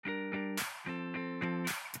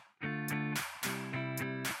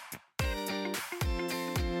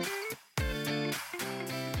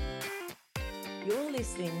You're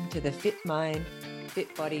listening to the Fit Mind,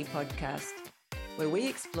 Fit Body podcast, where we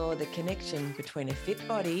explore the connection between a fit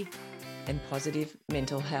body and positive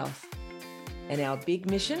mental health. And our big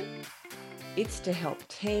mission? It's to help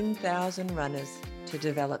 10,000 runners to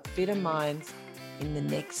develop fitter minds in the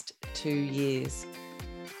next 2 years.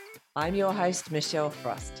 I'm your host, Michelle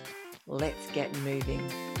Frost. Let's get moving.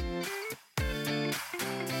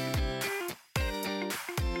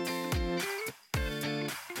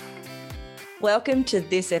 Welcome to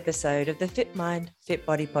this episode of the Fit Mind, Fit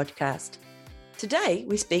Body podcast. Today,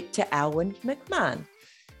 we speak to Alwyn McMahon,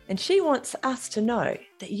 and she wants us to know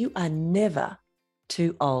that you are never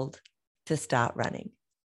too old to start running.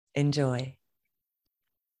 Enjoy.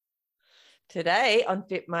 Today on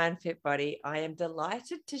Fit Mind, Fit Body, I am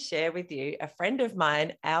delighted to share with you a friend of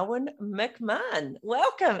mine, Alwyn McMahon.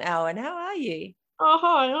 Welcome, Alwyn. How are you? Oh,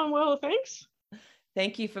 hi. I'm well, thanks.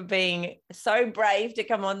 Thank you for being so brave to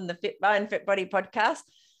come on the Fit Mind, Fit Body podcast.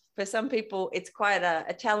 For some people, it's quite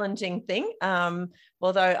a challenging thing.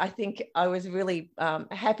 Although I think I was really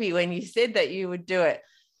happy when you said that you would do it,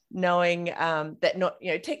 knowing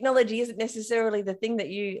that technology isn't necessarily the thing that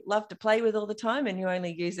you love to play with all the time, and you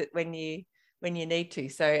only use it when you need to.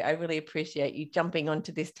 So I really appreciate you jumping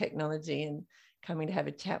onto this technology and coming to have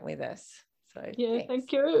a chat with us. So yeah, thanks.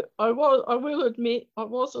 Thank you. I will admit I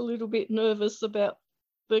was a little bit nervous about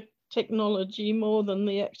the technology more than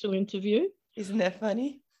the actual interview. Isn't that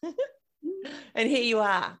funny? And here you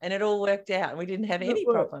are, and it all worked out, and we didn't have any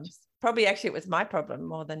problems. Probably actually it was my problem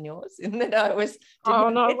more than yours, in that I was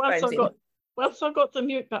once I got the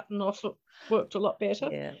mute button off, it worked a lot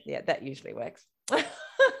better. Yeah, that usually works. All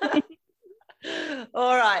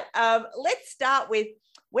right, let's start with,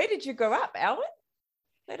 where did you grow up, Alwyn?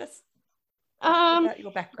 Let us talk about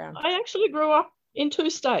your background. I actually grew up in 2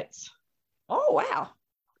 states. Oh, wow.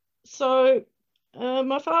 So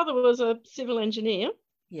my father was a civil engineer.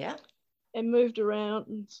 Yeah. And moved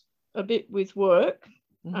around a bit with work,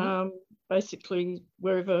 basically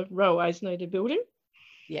wherever railways needed building.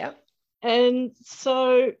 Yeah. And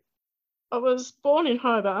so I was born in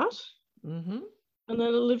Hobart, and then I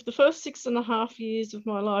lived the first 6.5 years of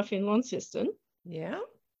my life in Launceston. Yeah.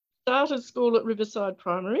 Started school at Riverside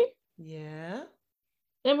Primary. Yeah.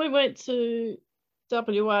 Then we went to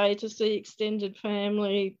WA to see extended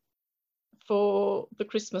family for the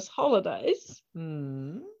Christmas holidays.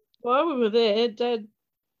 While we were there, Dad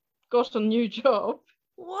got a new job.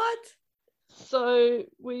 What? So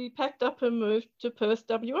we packed up and moved to Perth,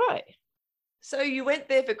 WA. So you went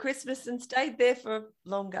there for Christmas and stayed there for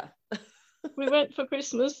longer? We went for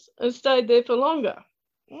Christmas and stayed there for longer.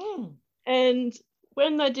 And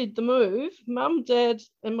when they did the move, Mum, Dad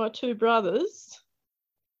and my 2 brothers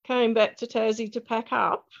came back to Tassie to pack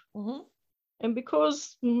up. And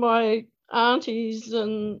because my aunties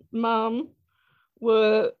and Mum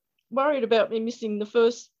were worried about me missing the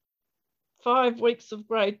first 5 weeks of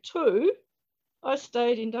grade 2, I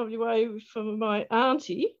stayed in WA for my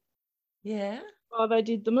auntie. Yeah. While they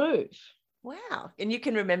did the move. Wow. And you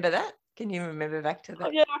can remember that? Can you remember back to that?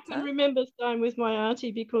 Oh, yeah, I can remember staying with my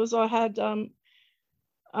auntie because I had,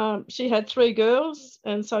 she had 3 girls.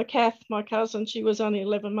 And so Kath, my cousin, she was only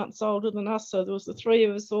 11 months older than us. So there was the 3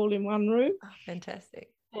 of us all in one room. Oh,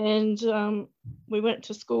 fantastic. And we went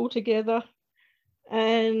to school together.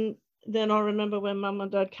 And then I remember when Mum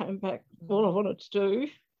and Dad came back, all I wanted to do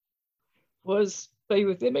was be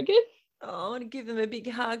with them again. Oh, I want to give them a big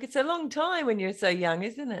hug. It's a long time when you're so young,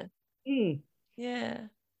 isn't it? Yeah.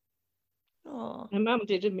 Oh. And Mum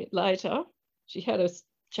did admit later she had a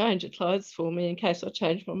change of clothes for me in case I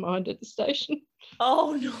changed my mind at the station.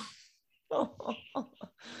 Oh, no. Oh,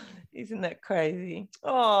 isn't that crazy?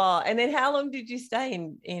 Oh, and then how long did you stay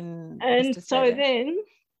in And so then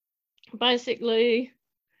basically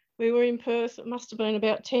we were in Perth, it must have been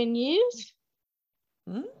about 10 years.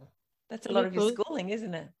 That's a lot of your schooling,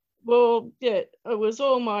 isn't it? Well, yeah, it was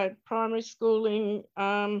all my primary schooling,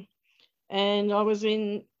 and I was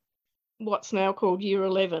in what's now called Year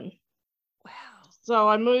 11. Wow. So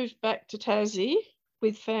I moved back to Tassie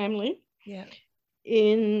with family. Yeah.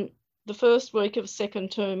 In the first week of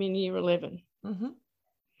second term in Year 11.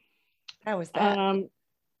 How was that?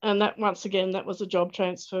 And that, once again, that was a job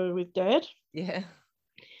transfer with Dad. Yeah.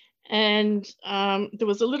 And there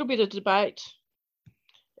was a little bit of debate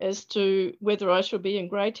as to whether I should be in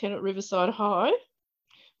grade 10 at Riverside High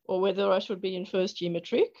or whether I should be in first year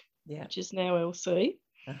matric, which is now LC,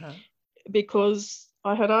 because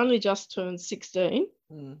I had only just turned 16.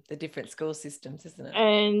 The different school systems, isn't it?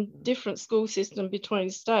 And different school system between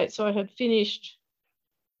states. So I had finished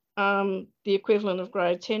the equivalent of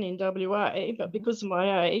grade 10 in WA, but because of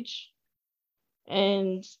my age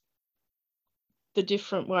and the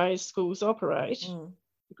different ways schools operate,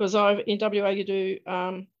 because in WA you do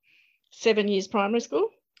 7 years primary school.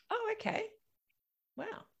 Oh, okay.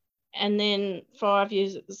 Wow. And then 5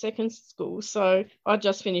 years at the second school. So I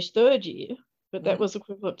just finished 3rd year, but that was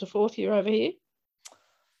equivalent to 4th year over here.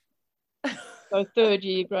 So 3rd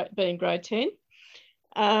year being grade 10.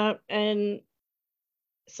 And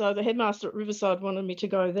so the headmaster at Riverside wanted me to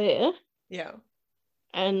go there. Yeah.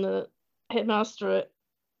 And the headmaster at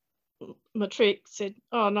Matric said,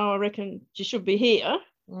 oh, no, I reckon you should be here.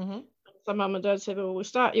 So Mum and Dad said, well, we'll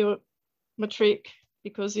start you at Matric,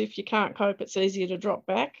 because if you can't cope, it's easier to drop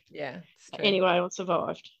back. Yeah. Anyway, I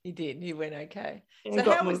survived. You did. You went okay. And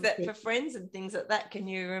so how was that for friends and things like that? Can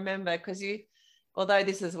you remember? Because although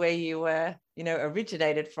this is where you were,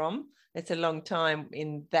 originated from, it's a long time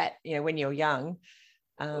in that, when you're young,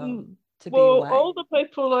 to be away. All the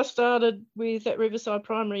people I started with at Riverside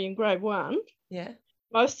Primary in grade 1,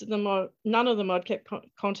 most of them, none of them I'd kept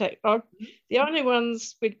contact. The only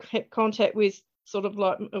ones we'd kept contact with, sort of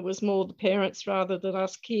like, it was more the parents rather than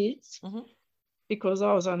us kids, because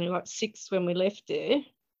I was only like 6 when we left there.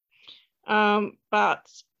 But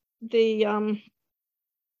the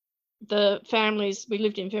families, we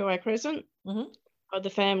lived in Fairway Crescent, the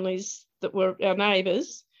families that were our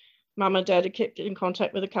neighbours, Mum and Dad had kept in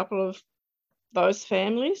contact with a couple of those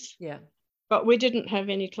families. Yeah. But we didn't have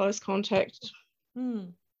any close contact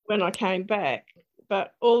when I came back.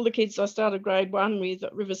 But all the kids I started grade 1 with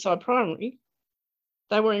at Riverside Primary,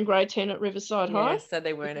 they were in grade 10 at Riverside High. So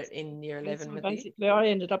they weren't in year 11 with basically, you. I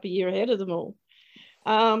ended up a year ahead of them all.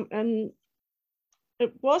 And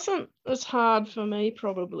it wasn't as hard for me,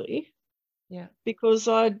 probably, because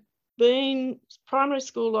I'd been, primary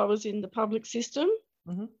school, I was in the public system.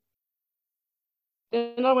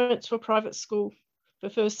 Then I went to a private school for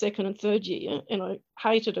 1st, 2nd and 3rd year, and I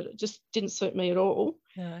hated it. It just didn't suit me at all.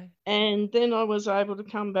 No. And then I was able to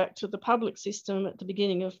come back to the public system at the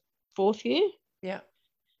beginning of 4th year. Yeah.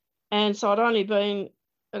 And so I'd only been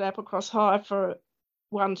at Applecross High for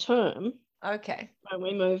 1 term. Okay. And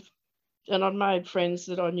we moved, and I'd made friends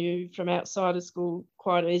that I knew from outside of school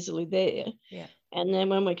quite easily there. Yeah. And then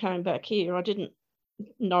when we came back here, I didn't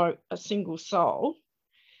know a single soul.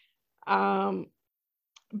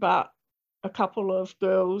 But a couple of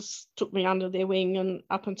girls took me under their wing, and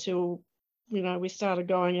up until, we started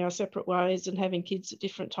going our separate ways and having kids at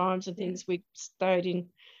different times and things, we stayed in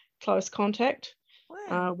close contact.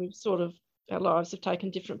 Wow. We've sort of, our lives have taken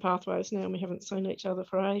different pathways now, and we haven't seen each other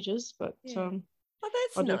for ages, but that's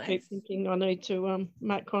I do nice. keep thinking I need to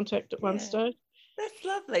make contact at one stage. That's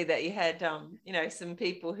lovely that you had, some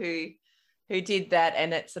people who did that,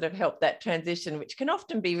 and it sort of helped that transition, which can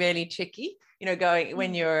often be really tricky, going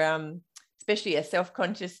when you're, especially as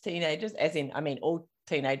self-conscious teenagers, all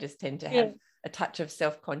teenagers tend to have a touch of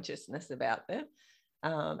self-consciousness about them.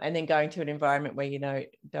 And then going to an environment where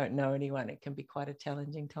don't know anyone, it can be quite a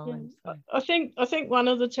challenging time. So. I think one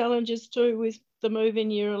of the challenges too with the move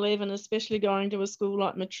in year 11, especially going to a school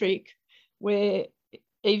like Matric, where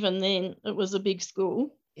even then it was a big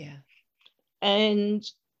school. Yeah. And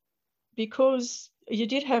because you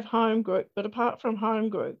did have home group, but apart from home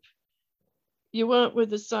group, you weren't with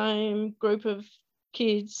the same group of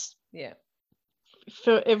kids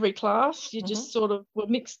for every class. You just sort of were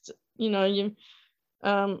mixed, you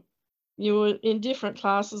were in different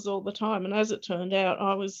classes all the time. And as it turned out,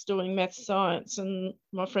 I was doing maths, science, and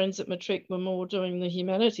my friends at Matric were more doing the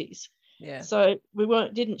humanities. Yeah. So we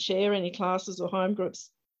didn't share any classes or home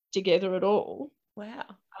groups together at all. Wow.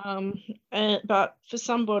 But for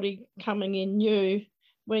somebody coming in new,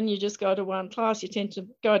 when you just go to one class, you tend to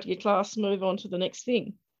go to your class, move on to the next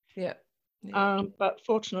thing. Yeah. But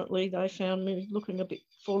fortunately, they found me looking a bit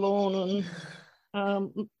forlorn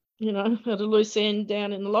and, had a loose end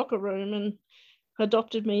down in the locker room and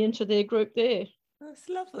adopted me into their group there. That's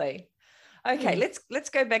lovely. Okay, let's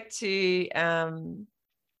go back to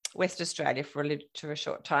West Australia for a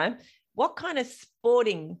short time. What kind of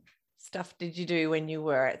sporting stuff did you do when you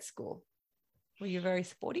were at school? Were you very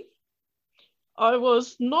sporty? I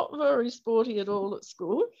was not very sporty at all at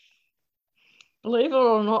school. Believe it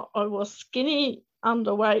or not, I was skinny,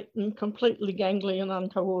 underweight, and completely gangly and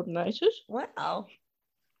uncoordinated. Wow.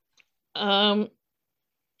 And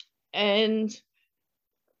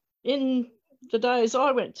in the days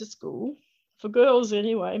I went to school, for girls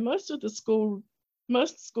anyway, most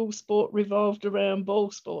school sport revolved around ball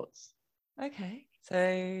sports. Okay.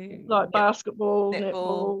 So like basketball,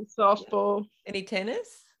 netball, softball. Any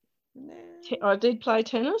tennis? No. I did play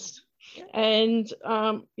tennis. Yeah. And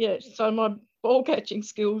so my ball catching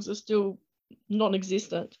skills are still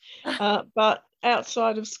non-existent. But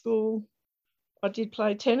outside of school, I did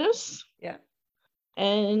play tennis. Yeah.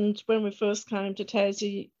 And when we first came to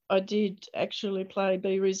Tassie, I did actually play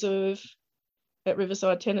B Reserve at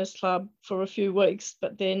Riverside Tennis Club for a few weeks,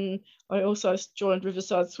 but then I also joined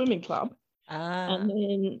Riverside Swimming Club. And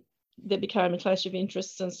then there became a clash of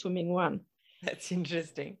interests and swimming won. That's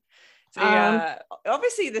interesting. So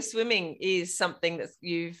obviously the swimming is something that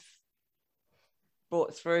you've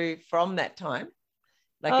brought through from that time.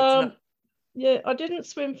 Like it's not. Yeah, I didn't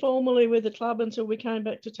swim formally with the club until we came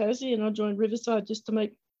back to Tassie, and I joined Riverside just to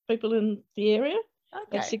meet people in the area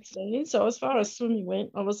at 16. So as far as swimming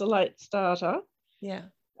went, I was a late starter. Yeah.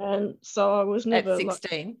 And so I was never at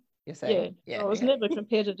 16, you're saying? Yeah, I was never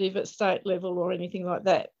competitive at state level or anything like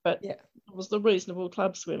that, but I was the reasonable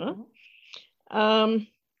club swimmer. Mm-hmm.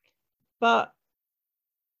 But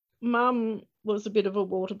Mum was a bit of a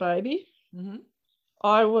water baby. Mm-hmm.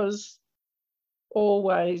 I was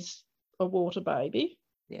always a water baby.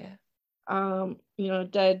 Yeah.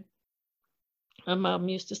 Dad and Mum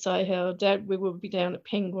used to say how we would be down at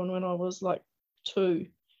Penguin when I was like 2.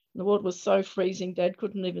 The water was so freezing, Dad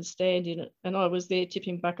couldn't even stand in it, and I was there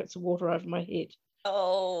tipping buckets of water over my head.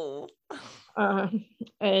 Oh.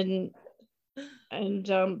 And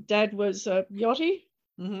Dad was a yachty.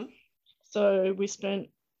 Mm-hmm. So we spent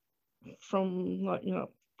from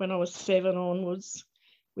when I was 7 onwards,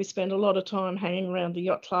 we spent a lot of time hanging around the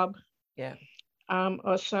yacht club. Yeah.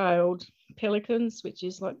 I sailed Pelicans, which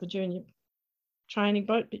is like the junior training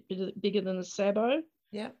boat, bigger than a Sabo.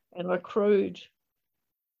 Yeah. And I crewed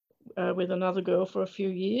with another girl for a few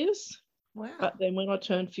years. Wow. But then when I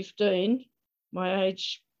turned 15, my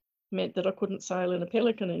age meant that I couldn't sail in a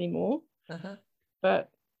Pelican anymore. Uh-huh. But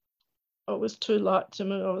I was too light to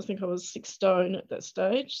move. I think I was 6 stone at that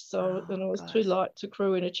stage. So then I was too light to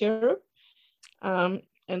crew in a Cherub.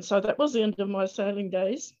 And so that was the end of my sailing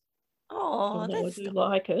days. Oh, I do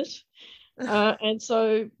like it. And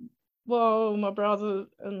so while my brother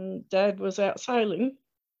and Dad was out sailing,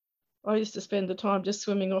 I used to spend the time just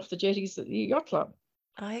swimming off the jetties at the yacht club.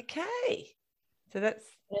 Okay. So that's...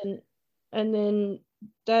 And then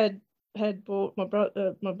Dad had bought my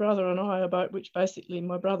brother and I a boat, which basically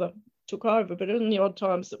my brother took over. But in the odd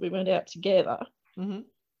times that we went out together, mm-hmm.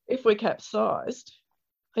 if we capsized,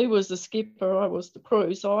 he was the skipper, I was the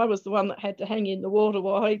crew. So I was the one that had to hang in the water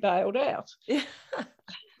while he bailed out. Yeah.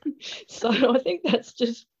 So I think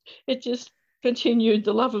it just continued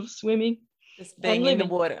the love of swimming. Just being in the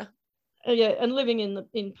water. Yeah, and living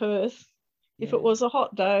in Perth. Yeah. If it was a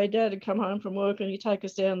hot day, Dad would come home from work and he'd take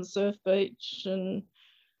us down the surf beach, and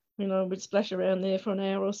we'd splash around there for an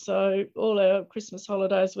hour or so. All our Christmas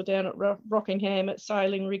holidays were down at Rockingham at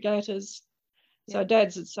sailing regattas. Yeah. So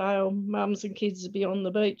Dads would sail, mums and kids would be on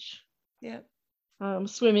the beach. Yeah.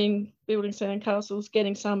 Swimming, building sandcastles,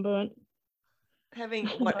 getting sunburnt. Having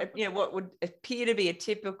what would appear to be a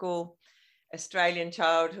typical Australian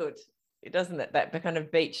childhood, doesn't it? That kind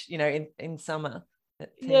of beach, in summer.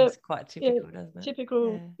 That seems quite typical, doesn't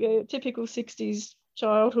it? Typical 60s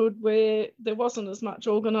childhood, where there wasn't as much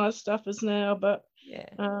organised stuff as now. But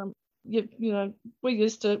we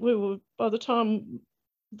were, by the time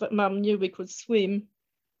that Mum knew we could swim,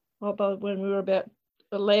 when we were about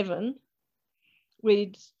 11,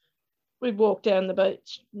 we'd walk down the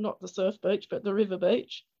beach, not the surf beach, but the river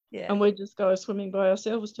beach. Yeah. And we'd just go swimming by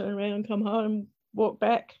ourselves, turn around, come home, walk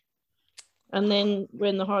back. And then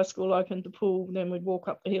when the high school opened the pool, then we'd walk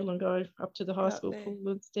up the hill and go up to the high school pool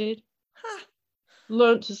instead. Huh.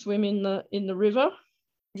 Learned to swim in the river.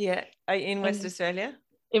 Yeah, in West Australia?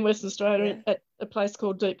 In Western Australia, at a place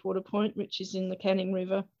called Deepwater Point, which is in the Canning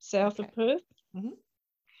River, south of Perth. Mm-hmm.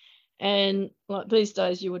 And like these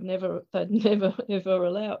days, they'd never ever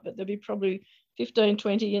allow it, but there'd be probably 15,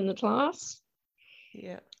 20 in the class.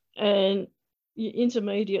 Yeah. And your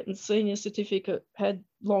intermediate and senior certificate had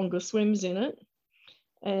longer swims in it.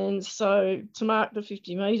 And so to mark the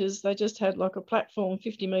 50 metres, they just had like a platform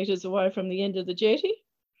 50 metres away from the end of the jetty.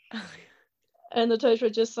 And the teacher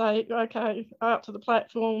would just say, okay, out to the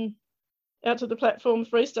platform,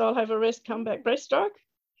 freestyle, have a rest, come back, breaststroke.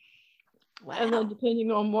 Wow. And then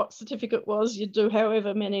depending on what certificate was, you'd do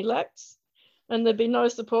however many laps. And there'd be no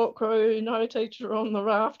support crew, no teacher on the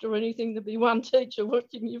raft or anything. There'd be one teacher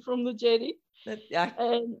watching you from the jetty.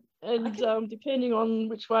 And depending on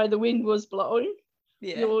which way the wind was blowing,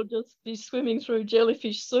 you'll just be swimming through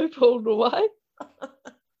jellyfish soup all the way.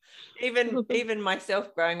 Even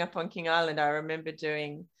myself growing up on King Island, I remember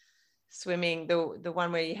doing swimming, the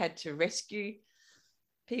one where you had to rescue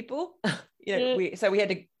people. We had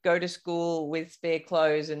to go to school with spare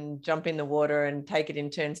clothes and jump in the water and take it in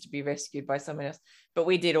turns to be rescued by someone else. But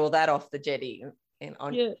we did all that off the jetty in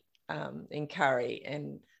Curry,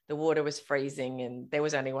 and the water was freezing and there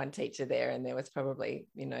was only one teacher there and there was probably,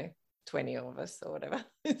 20 of us or whatever.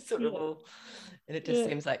 It's sort of all, and it just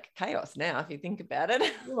seems like chaos now if you think about it.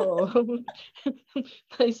 Well,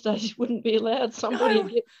 these days you wouldn't be allowed. Somebody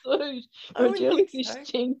would get sued for a jellyfish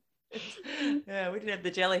sting. Yeah, we didn't have the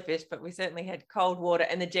jellyfish, but we certainly had cold water,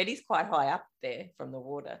 and the jetty's quite high up there from the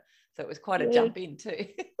water, so it was quite a jump in too,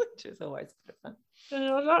 which was always a bit of fun.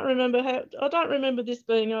 I don't remember this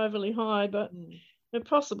being overly high, but it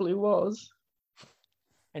possibly was.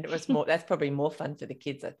 And it was more, that's probably more fun for the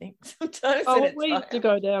kids, I think, sometimes. We used to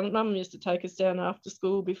go down. Mum used to take us down after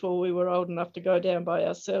school before we were old enough to go down by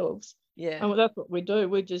ourselves. Yeah. And that's what we do.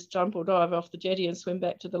 We just jump or dive off the jetty and swim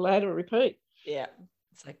back to the ladder, repeat. Yeah.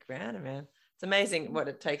 It's like round and round. It's amazing what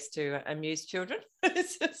it takes to amuse children.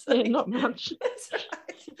 Not much. That's right.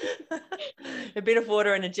 A bit of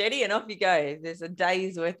water and a jetty and off you go. There's a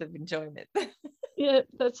day's worth of enjoyment. Yeah,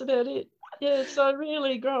 that's about it. Yeah, so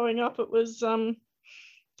really growing up it was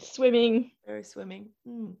swimming. Very swimming.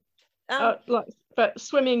 But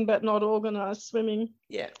swimming, but not organised swimming.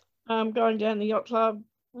 Yeah. Going down the yacht club.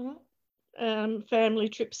 Family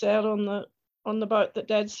trips out on the boat that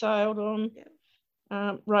Dad sailed on. Yeah.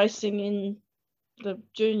 Racing in the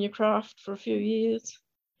junior craft for a few years.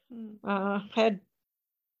 Had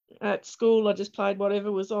at school I just played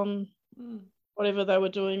whatever was on. Whatever they were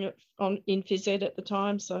doing in phys ed at the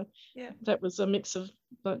time. So that was a mix of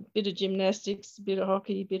a bit of gymnastics, a bit of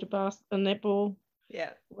hockey, a bit of netball.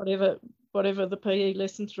 Yeah. Whatever the PE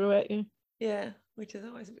lesson threw at you. Yeah, which is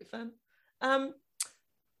always a bit fun.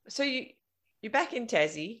 So you're back in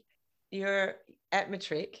Tassie, you're at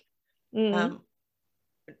matric, and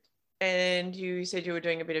you said you were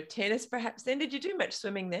doing a bit of tennis perhaps then. Did you do much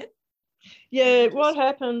swimming then? Yeah, what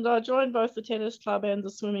happened, I joined both the tennis club and the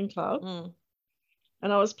swimming club.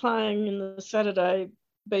 And I was playing in the Saturday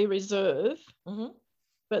B reserve.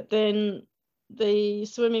 But then the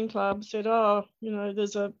swimming club said,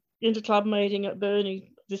 there's a interclub meeting at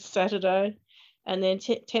Burnie this Saturday. And then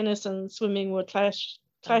tennis and swimming were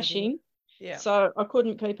clashing. Yeah. So I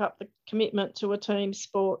couldn't keep up the commitment to a team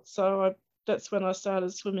sport. So that's when I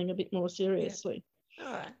started swimming a bit more seriously. Yeah.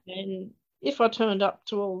 All right. And if I turned up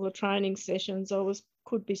to all the training sessions, I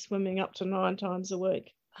could be swimming up to 9 times a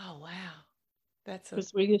week. Oh, wow. That's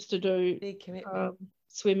because we used to do big commitment.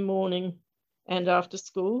 Swim morning and after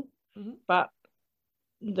school, but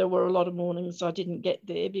there were a lot of mornings I didn't get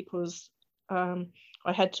there because I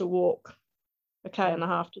had to walk 1.5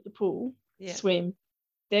 km to the pool, swim,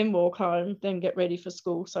 then walk home, then get ready for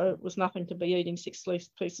school. So it was nothing to be eating 6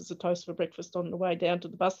 pieces of toast for breakfast on the way down to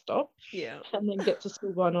the bus stop, and then get to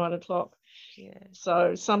school by 9 o'clock. Yeah.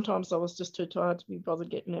 So sometimes I was just too tired to be bothered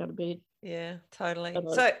getting out of bed. Yeah, totally.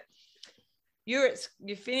 So you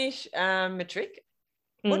finish matric.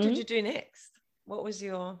 What did you do next? What was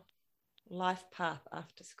your life path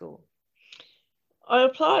after school? I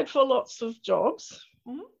applied for lots of jobs.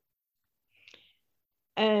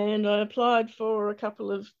 And I applied for a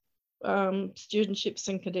couple of studentships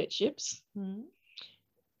and cadetships.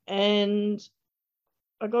 And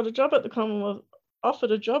I got a job at the Commonwealth,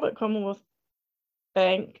 offered a job at Commonwealth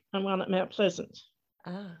Bank and one at Mount Pleasant.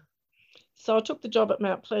 So I took the job at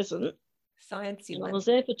Mount Pleasant. Sciencey one. I was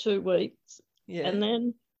there for 2 weeks. Yeah. And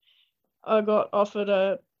then I got offered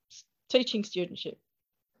a teaching studentship.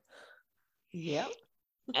 Yeah.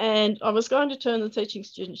 And I was going to turn the teaching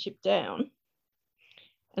studentship down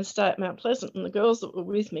and stay at Mount Pleasant. And the girls that were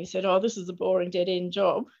with me said, this is a boring dead-end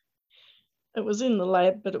job. It was in the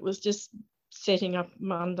lab, but it was just setting up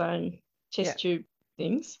mundane test tube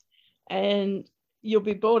things. And you'll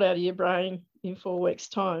be bored out of your brain in 4 weeks'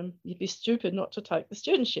 time. You'd be stupid not to take the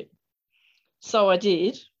studentship. So I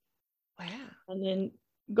did. Wow. And then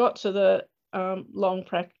got to the long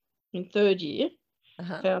prac in 3rd year.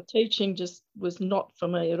 Found teaching just was not for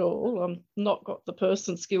me at all. I'm not got the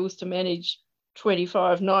person skills to manage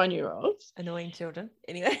 25 9-year-olds. Annoying children.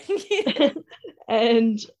 Anyway.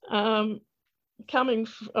 And I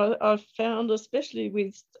found, especially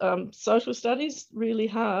with social studies, really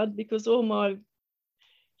hard because all my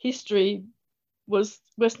history was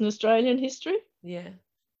Western Australian history. Yeah.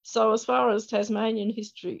 So as far as Tasmanian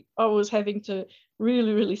history, I was having to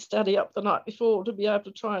really, really study up the night before to be able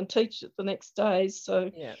to try and teach it the next day. So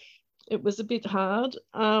it was a bit hard.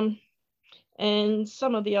 And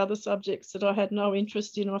some of the other subjects that I had no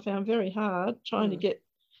interest in, I found very hard, trying to get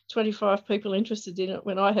 25 people interested in it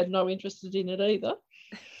when I had no interest in it either.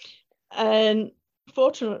 And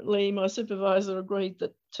fortunately, my supervisor agreed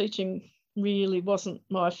that teaching really wasn't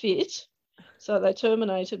my fit. So they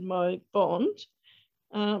terminated my bond.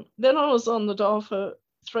 Then I was on the dole for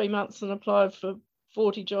 3 months and applied for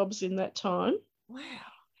 40 jobs in that time. Wow.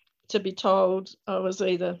 to be told I was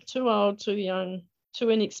either too old, too young, too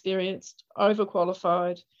inexperienced,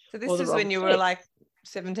 overqualified. So this was when you were like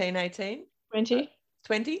 17, 18? 20.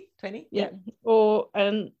 20? Yeah. Or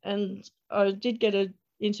and I did get an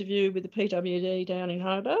interview with the PWD down in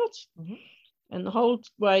Hobart. Mm-hmm. And the whole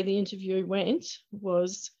way the interview went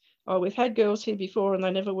was, oh, we've had girls here before and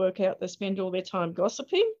they never work out. They spend all their time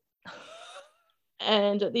gossiping.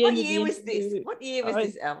 And at the end of the interview... What year was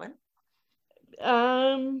this, Alvin?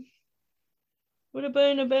 Would have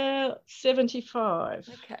been about 75.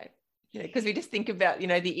 Okay. Yeah, because we just think about,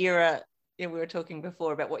 the era, we were talking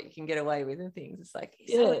before about what you can get away with and things. It's like,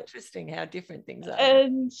 it's so interesting how different things are.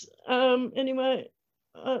 And anyway,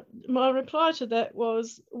 my reply to that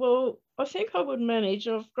was, well, I think I would manage.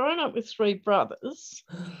 I've grown up with 3 brothers.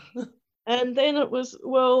 And then it was,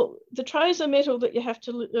 well, the trays of metal that you have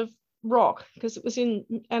to rock, because it was in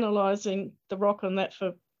analysing the rock on that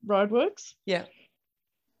for roadworks. Yeah.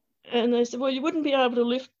 And they said, well, you wouldn't be able to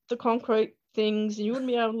lift the concrete things and you wouldn't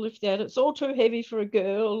be able to lift that. It's all too heavy for a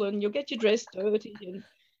girl and you'll get your dress dirty. And,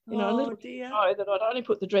 a little dear. That I'd only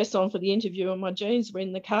put the dress on for the interview and my jeans were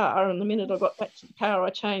in the car. And the minute I got back to the car, I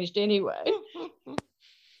changed anyway.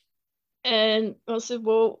 And I said,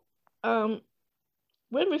 well,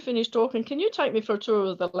 when we finished talking, can you take me for a tour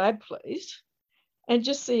of the lab, please? And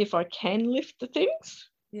just see if I can lift the things.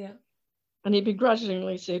 Yeah. And he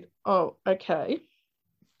begrudgingly said, oh, okay.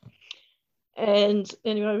 And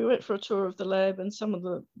anyway, we went for a tour of the lab and some of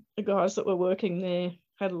the guys that were working there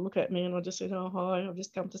had a look at me and I just said, oh, hi, I've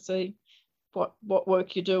just come to see what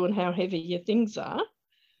work you do and how heavy your things are.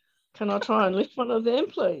 Can I try and lift one of them,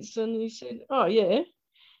 please? And he said, oh, yeah.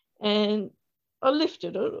 And I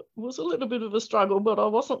lifted it. It was a little bit of a struggle, but I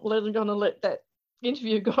wasn't going to let that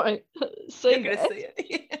interview guy see that. See it.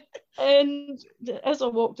 Yeah. And as I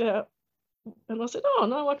walked out, and I said, oh,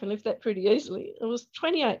 no, I can lift that pretty easily. It was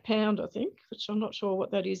 28 pound, I think, which I'm not sure what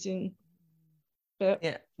that is in about.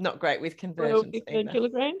 Yeah, not great with conversions. 15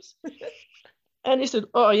 kilograms. And he said,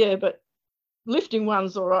 oh, yeah, but lifting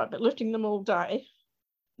one's all right, but lifting them all day,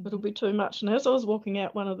 it'll be too much. And as I was walking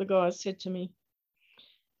out, one of the guys said to me,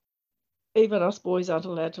 even us boys aren't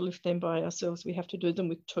allowed to lift them by ourselves. We have to do them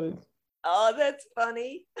with 2. Oh, that's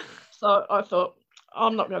funny. So I thought,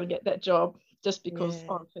 I'm not going to get that job just because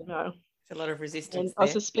I'm female. A lot of resistance. And I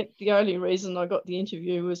suspect the only reason I got the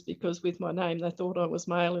interview was because with my name they thought I was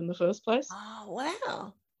male in the first place. Oh,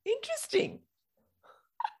 wow. Interesting.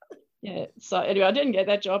 Yeah. So anyway, I didn't get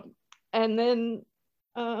that job. And then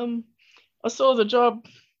I saw the job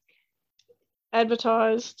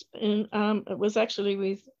advertised and it was actually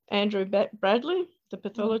with Andrew Bradley, the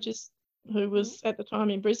pathologist who was at the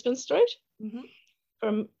time in Brisbane Street.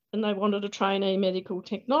 And they wanted a trainee medical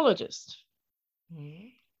technologist.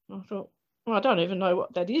 I thought, well, I don't even know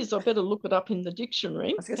what that is. I better look it up in the dictionary.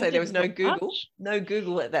 I was going to say there was no Google. No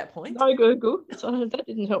Google at that point. No Google. So that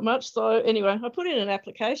didn't help much. So anyway, I put in an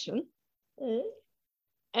application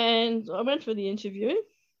and I went for the interview.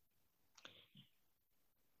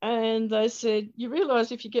 And they said, you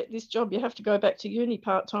realise if you get this job, you have to go back to uni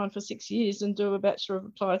part-time for 6 years and do a Bachelor of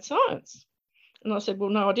Applied Science. And I said, well,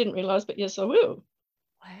 no, I didn't realise, but yes, I will.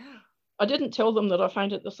 Wow. I didn't tell them that I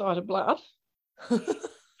fainted at the sight of blood.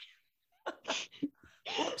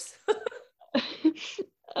 Whoops.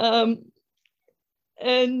 Then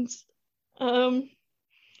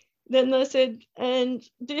they said, and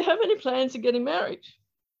do you have any plans of getting married?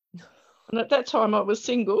 And at that time I was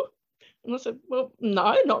single. And I said, well,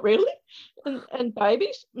 no, not really. And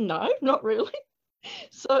babies? No, not really.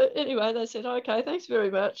 So anyway, they said, okay, thanks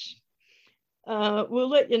very much. We'll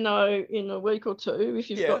let you know in a week or 2 if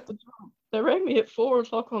you've got the job. They rang me at 4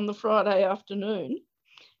 o'clock on the Friday afternoon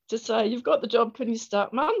to say, you've got the job, can you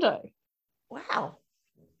start Monday? Wow.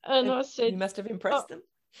 And I said... You must have impressed them.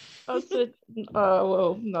 I said, oh,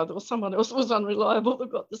 well, no, there was someone else who was unreliable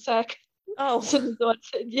that got the sack. Oh. So I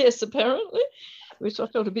said, yes, apparently, which I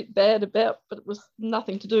felt a bit bad about, but it was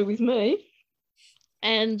nothing to do with me.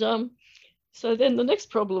 And so then the next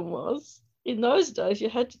problem was, in those days,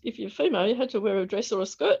 if you're female, you had to wear a dress or a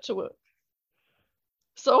skirt to work.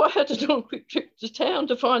 So I had to do a quick trip to town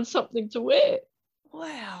to find something to wear.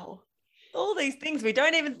 Wow. All these things we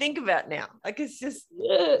don't even think about now. Like it's just...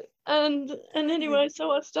 Yeah. And anyway,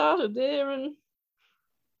 so I started there and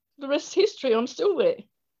the rest is history. I'm still there.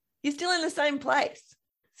 You're still in the same place?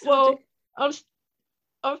 Well, I'm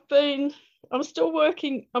still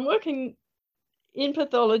working. I'm working in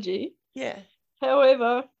pathology. Yeah.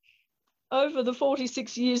 However, over the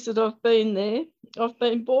 46 years that I've been there, I've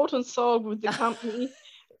been bought and sold with the company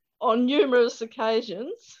on numerous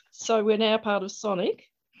occasions. So we're now part of Sonic.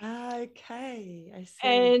 Okay, I see.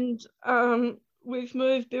 And we've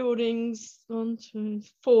moved buildings 1, 2,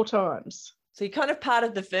 4 times. So you're kind of part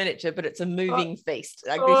of the furniture, but it's a moving feast.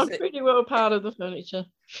 Like I'm pretty well part of the furniture.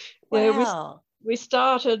 Wow. Yeah, we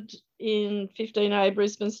started in 15A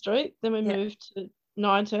Brisbane Street, then we moved to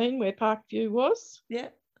 19 where Parkview was. Yeah.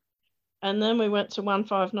 And then we went to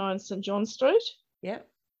 159 St John Street. Yeah.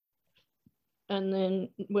 And then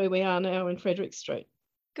where we are now in Frederick Street.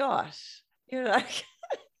 Gosh, you're like,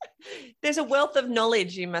 there's a wealth of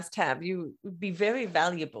knowledge you must have. You would be very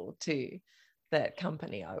valuable to that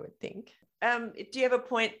company, I would think. Do you have a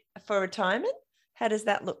point for retirement? How does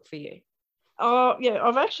that look for you? Yeah,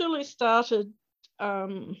 I've actually started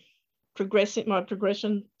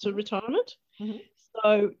progression to retirement. Mm-hmm.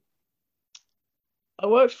 So I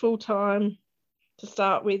worked full time to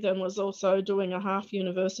start with and was also doing a half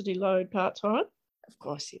university load part-time. Of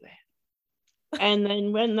course you were. And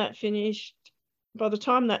then when that finished, by the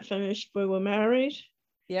time that finished, we were married.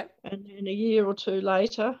 Yep. And then a year or two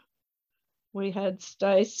later, we had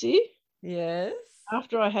Stacey. Yes.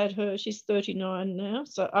 After I had her, she's 39 now.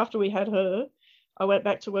 So after we had her, I went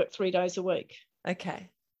back to work 3 days a week. Okay.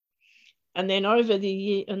 And then over the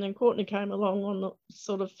year, and then Courtney came along on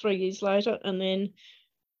sort of 3 years later. And then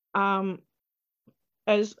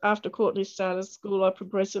as after Courtney started school, I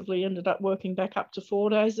progressively ended up working back up to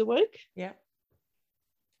 4 days a week. Yeah.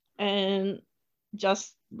 And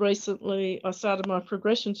just recently I started my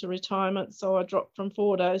progression to retirement. So I dropped from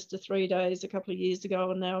 4 days to 3 days a couple of years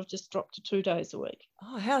ago. And now I've just dropped to 2 days a week.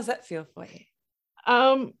 Oh, how does that feel for you?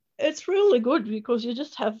 It's really good because you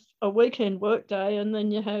just have a weekend work day and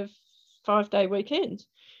then you have 5-day weekends.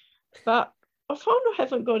 But I find I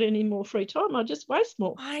haven't got any more free time. I just waste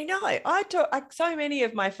more. I know. So many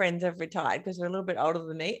of my friends have retired because they're a little bit older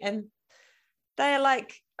than me, and they're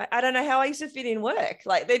like, I don't know how I used to fit in work.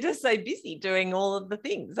 Like they're just so busy doing all of the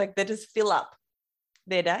things. Like they just fill up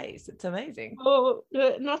their days. It's amazing. Well,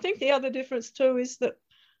 and I think the other difference too is that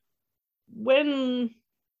when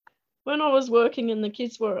I was working and the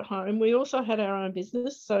kids were at home, we also had our own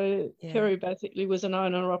business. So Kerry basically was an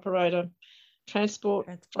owner-operator, transport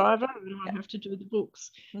driver, and I have to do the books.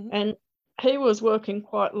 Mm-hmm. And he was working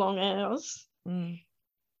quite long hours. Mm.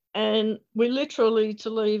 And we literally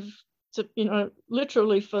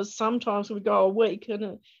literally for sometimes we'd go a week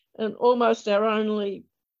and almost our only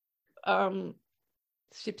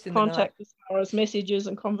ships in contact as far as messages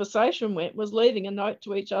and conversation went was leaving a note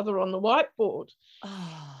to each other on the whiteboard.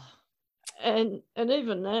 Oh. And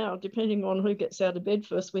even now, depending on who gets out of bed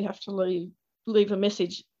first, we have to leave a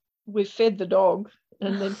message. We've fed the dog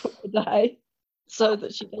and then put the day so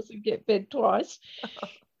that she doesn't get fed twice.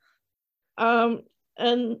 And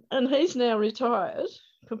he's now retired,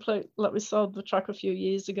 like we sold the truck a few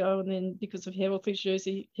years ago, and then because of health issues,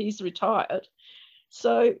 he's retired.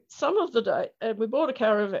 So some of the day, we bought a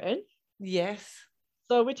caravan. Yes.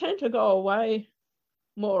 So we tend to go away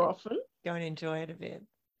more often. Go and enjoy it a bit.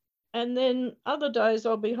 And then other days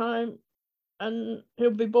I'll be home and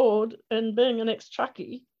he'll be bored. And being an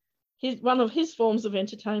ex-truckie, one of his forms of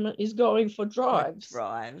entertainment is going for drives.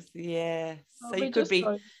 Drives, yeah. So you could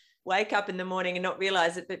wake up in the morning and not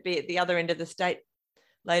realise it, but be at the other end of the state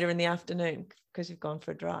later in the afternoon because you've gone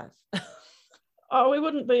for a drive. Oh, we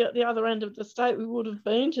wouldn't be at the other end of the state. We would have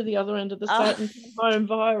been to the other end of the state and come home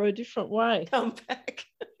via a different way. Come back.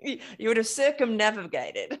 You would have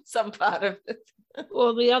circumnavigated some part of it.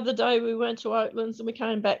 Well, the other day we went to Oatlands and we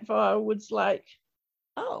came back via Woods Lake.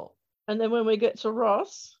 Oh. And then when we get to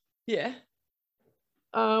Ross, we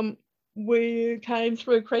came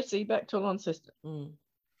through Cressy back to Launceston. Mm.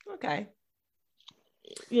 Okay.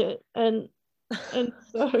 Yeah, and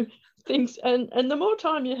so things and the more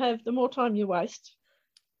time you have, the more time you waste.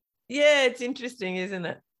 Yeah, it's interesting, isn't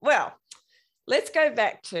it? Well, let's go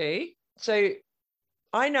back to, so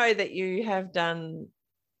I know that you have done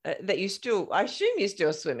that you still, I assume you're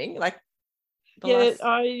still swimming, like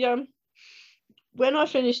I when I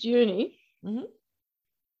finished uni, mm-hmm.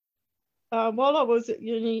 While I was at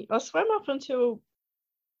uni, I swam up until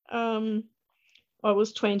I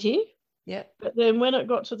was 20. Yeah. But then when it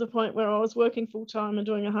got to the point where I was working full time and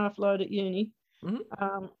doing a half load at uni,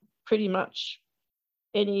 mm-hmm. Pretty much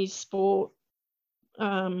any sport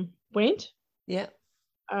went. Yeah.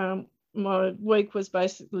 My week was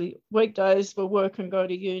basically, weekdays were work and go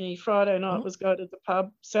to uni. Friday night mm-hmm. was go to the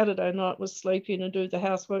pub. Saturday night was sleep in and do the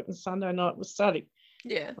housework, and Sunday night was study.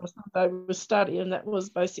 Yeah. Sunday was study, and that was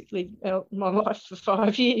basically my life for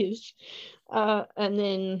 5 years. And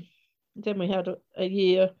then we had a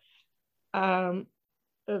year of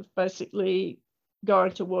basically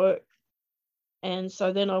going to work. And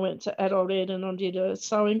so then I went to adult ed and I did a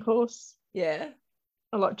sewing course. Yeah.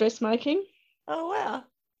 I like dressmaking. Oh, wow.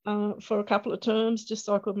 for a couple of terms just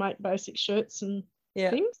so I could make basic shirts and Yeah.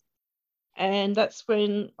 things. And that's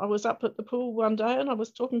when I was up at the pool one day and I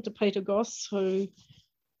was talking to Peter Goss, who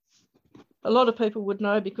a lot of people would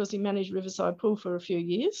know because he managed Riverside Pool for a few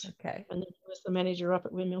years. Okay. And then he was the manager up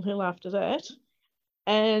at Windmill Hill after that.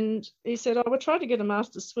 And he said, we're trying to get a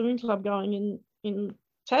Masters swimming club going in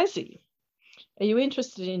Tassie. Are you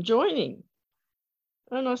interested in joining?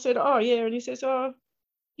 And I said, oh, yeah. And he says, oh,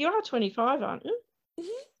 you are 25, aren't you? Mm-hmm.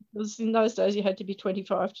 Because in those days you had to be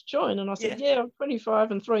 25 to join. And I said, yeah, I'm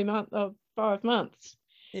 25 and 5 months.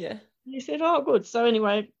 Yeah. And he said, oh, good. So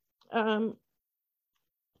anyway, I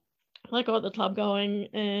got the club going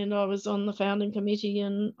and I was on the founding committee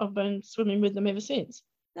and I've been swimming with them ever since.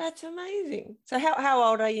 That's amazing. So how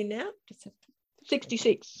old are you now?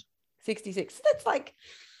 66. 66. That's like,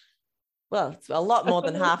 well, it's a lot more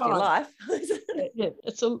than half your life.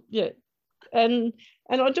 And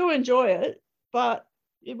I do enjoy it, but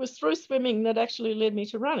it was through swimming that actually led me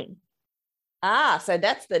to running. So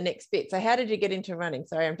that's the next bit. So how did you get into running?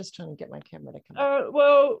 Sorry, I'm just trying to get my camera to come up.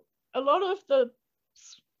 Well, a lot of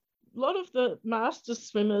the master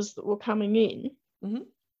swimmers that were coming in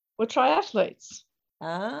were triathletes.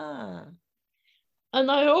 And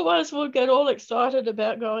they always would get all excited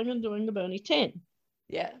about going and doing the Burnie 10.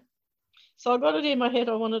 Yeah. So I got it in my head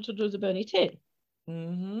I wanted to do the Burnie 10.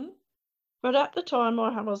 Mm-hmm. But at the time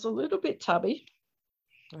I was a little bit tubby.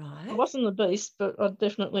 Right. I wasn't a beast, but I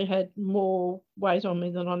definitely had more weight on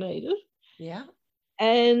me than I needed. Yeah.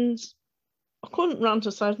 And I couldn't run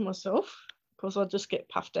to save myself because I'd just get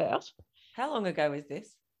puffed out. How long ago was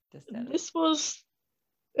this? It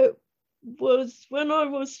was when I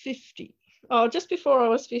was 50. Oh, just before I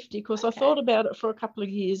was 50, because I thought about it for a couple of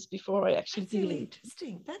years before I actually did it. Really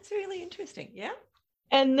interesting. That's really interesting. Yeah.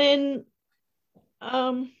 And then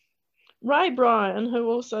Ray Bryan, who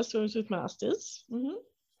also swims with Masters,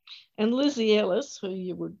 and Lizzie Ellis, who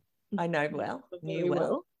you would I know well. Very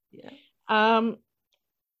well. Yeah. Well,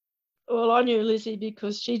 I knew Lizzie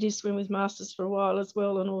because she did swim with Masters for a while as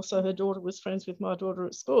well, and also her daughter was friends with my daughter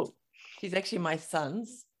at school. She's actually my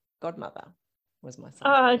son's godmother. Was my son.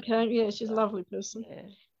 Oh, okay. Yeah, she's a lovely person. Yeah.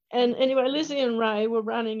 And anyway, Lizzie and Ray were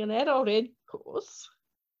running an adult ed course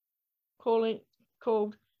called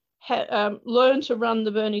Learn to Run the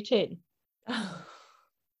Burnie 10.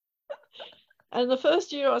 And the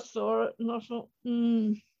first year I saw it, and I thought,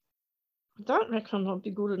 I don't reckon I'd be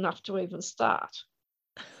good enough to even start.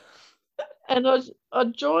 And I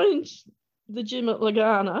joined the gym at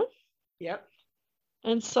Lagana. Yep.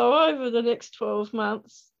 And so over the next 12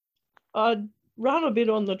 months, I'd run a bit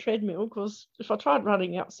on the treadmill because if I tried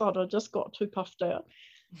running outside, I just got too puffed out.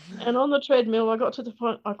 And on the treadmill, I got to the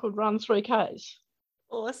point I could run 3Ks.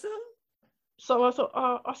 Awesome. So I thought,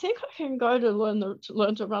 I think I can go to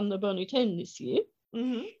learn to run the Burnie 10 this year.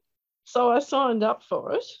 Mm-hmm. So I signed up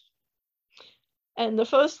for it. And the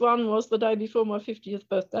first one was the day before my 50th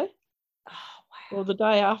birthday. Oh, wow. Or the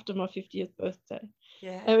day after my 50th birthday.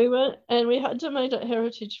 Yeah. And we went and we had to meet at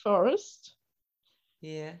Heritage Forest.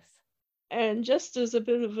 Yes. And just as a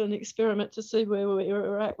bit of an experiment to see where we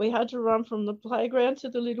were at, we had to run from the playground to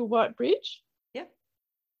the little white bridge. Yep.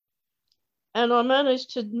 And I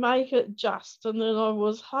managed to make it just. And then I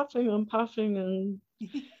was huffing and puffing and,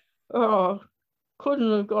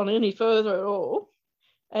 couldn't have gone any further at all,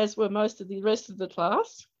 as were most of the rest of the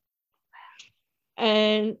class.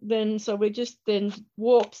 And then, so we just then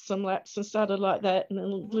walked some laps and started like that. And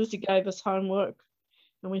then Lizzie gave us homework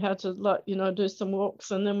and we had to, do some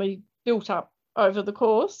walks. And then we built up over the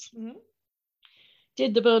course. Mm-hmm.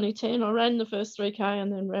 Did the Burnie 10. I ran the first 3K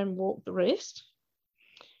and then walked the rest.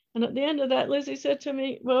 And at the end of that, Lizzie said to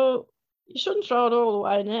me, well, you shouldn't throw it all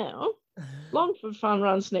away now. Longford Fun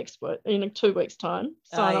runs next week, in 2 weeks' time.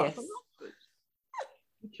 Sign up. Yes.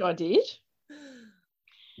 Which I did.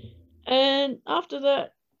 And after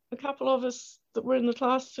that, a couple of us that were in the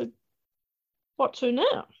class said, what to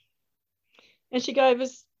now? And she gave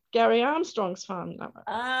us Gary Armstrong's phone number.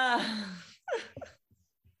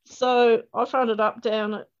 So I fronted up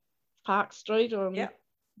down at Park Street on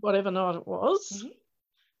whatever night it was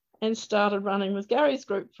and started running with Gary's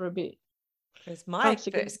group for a bit. It was my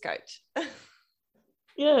first coach.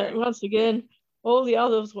 Yeah, once again, all the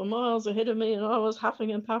others were miles ahead of me and I was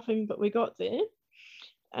huffing and puffing, but we got there.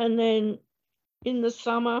 And then in the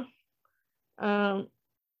summer,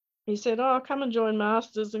 he said, come and join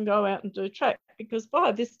Masters and go out and do track. Because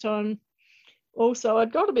by this time, also,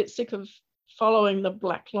 I'd got a bit sick of following the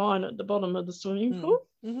black line at the bottom of the swimming pool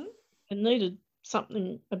and needed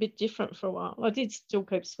something a bit different for a while. I did still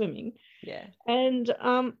keep swimming. Yeah. And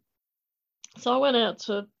so I went out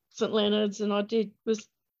to St Leonard's and I was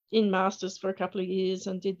in masters for a couple of years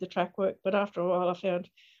and did the track work, but after a while I found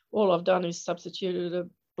all I've done is substituted a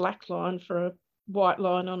black line for a white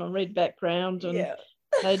line on a red background, and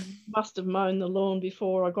they must have mown the lawn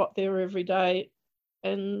before I got there every day,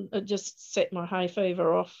 and it just set my hay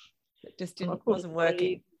fever off. It just wasn't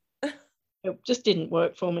working. It just didn't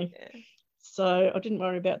work for me. Yeah. So I didn't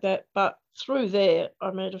worry about that. But through there, I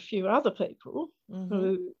met a few other people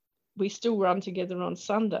who we still run together on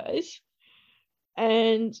Sundays.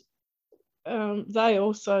 And they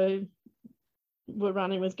also were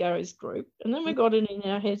running with Gary's group. And then we got it in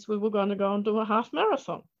our heads we were going to go and do a half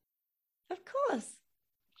marathon. Of course.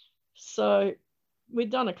 So we'd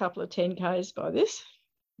done a couple of 10Ks by this.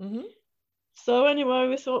 Mm-hmm. So anyway,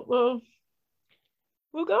 we thought, well,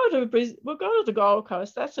 we'll go to the Gold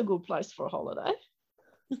Coast. That's a good place for a holiday.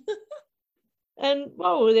 And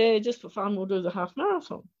while we're there, just for fun, we'll do the half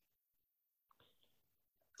marathon.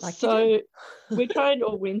 So we trained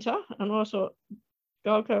all winter, and I thought,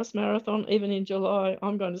 Gold Coast Marathon, even in July,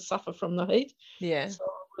 I'm going to suffer from the heat. Yeah. So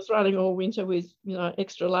I was running all winter with,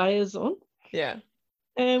 extra layers on. Yeah.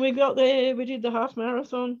 And we got there, we did the half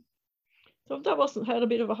marathon. Thought that had a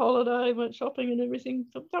bit of a holiday, went shopping and everything.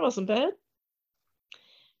 Thought that wasn't bad.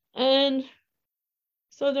 And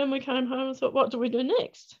so then we came home and thought, what do we do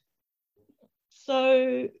next?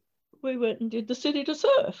 So we went and did the City to Surf.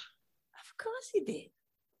 Of course you did.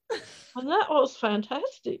 And that was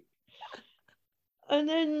fantastic. And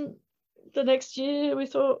then the next year we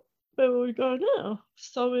thought, where will we go now?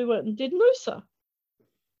 So we went and did Noosa.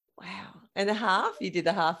 Wow. And the half? You did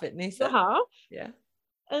the half at Noosa? The half. Yeah.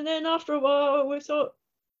 And then after a while we thought,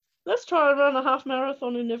 let's try and run a half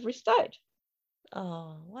marathon in every state.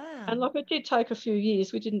 Oh, wow. And it did take a few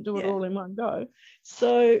years. We didn't do it all in one go.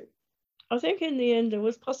 So I think in the end there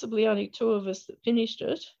was possibly only 2 of us that finished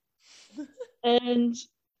it. And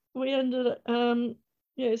we ended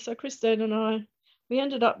so Christine and I, we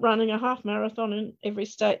ended up running a half marathon in every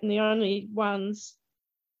state, and the only ones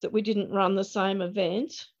that we didn't run the same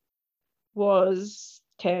event was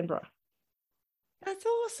Canberra. That's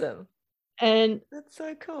awesome. And that's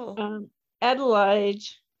so cool. Adelaide,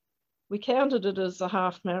 we counted it as a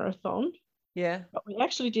half marathon. Yeah. But we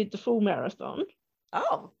actually did the full marathon.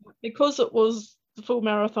 Oh. Because the full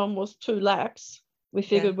marathon was 2 laps, we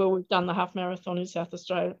figured, well, we've done the half marathon in South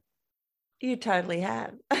Australia. You totally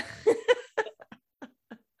have.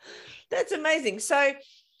 That's amazing. So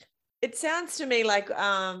it sounds to me like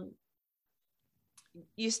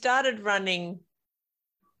you started running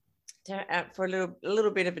for a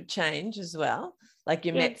little bit of a change as well. Like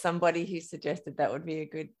you met somebody who suggested that would be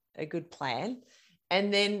a good plan.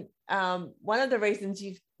 And then one of the reasons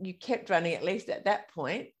you kept running, at least at that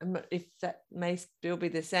point, if that may still be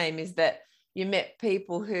the same, is that you met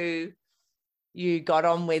people who you got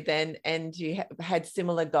on with and you had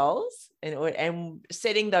similar goals, and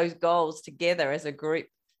setting those goals together as a group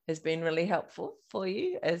has been really helpful for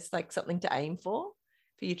you as like something to aim for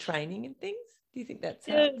your training and things. Do you think that's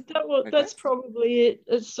that's probably it?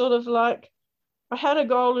 It's sort of like I had a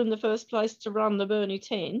goal in the first place to run the Burnie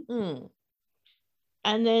 10.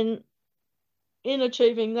 And then in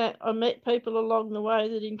achieving that, I met people along the way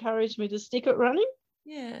that encouraged me to stick at running.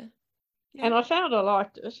 Yeah. And I found I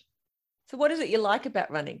liked it. So what is it you like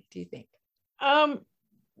about running, do you think?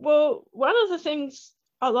 Well, one of the things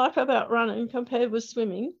I like about running compared with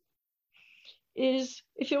swimming is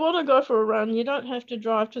if you want to go for a run, you don't have to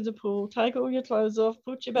drive to the pool, take all your clothes off,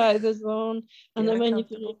 put your bathers on, and then when you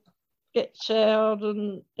finish, get showered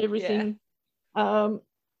and everything.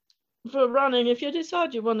 For running, if you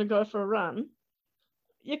decide you want to go for a run,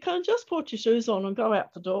 you can just put your shoes on and go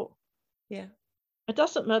out the door. Yeah. It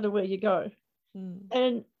doesn't matter where you go.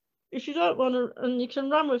 And if you don't want to, and you can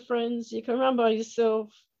run with friends, you can run by yourself.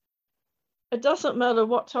 It doesn't matter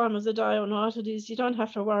what time of the day or night it is. You don't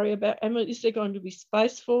have to worry about, is there going to be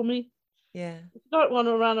space for me? Yeah. If you don't want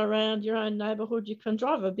to run around your own neighbourhood, you can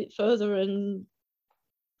drive a bit further and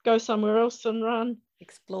go somewhere else and run.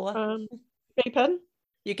 Explore. Pardon?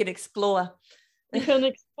 You can explore. You can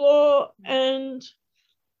explore, and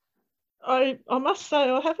I must say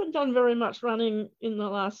I haven't done very much running in the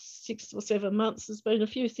last 6 or 7 months. There's been a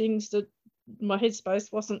few things that my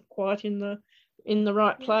headspace wasn't quite in the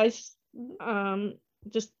right place.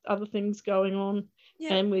 Just other things going on,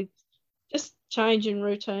 and with just change in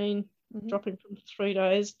routine, dropping from 3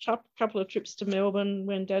 days, couple of trips to Melbourne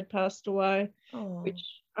when Dad passed away, which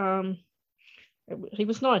he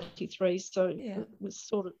was 93, so it was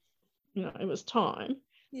sort of, it was time.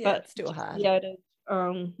 But it's still hard.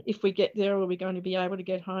 If we get there, are we going to be able to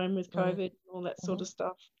get home with COVID and all that sort of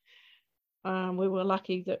stuff? We were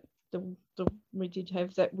lucky that we did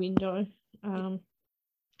have that window.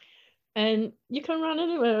 And you can run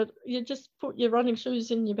anywhere. You just put your running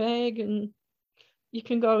shoes in your bag and you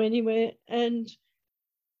can go anywhere. And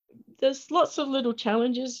there's lots of little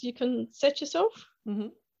challenges you can set yourself. Mm-hmm.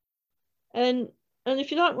 And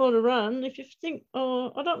if you don't want to run, if you think,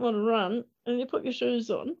 oh, I don't want to run, and you put your shoes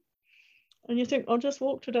on and you think, I'll just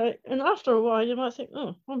walk today. And after a while, you might think,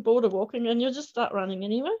 oh, I'm bored of walking, and you'll just start running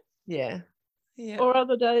anyway. Yeah. Yeah. Or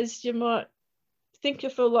other days you might think you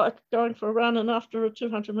feel like going for a run, and after a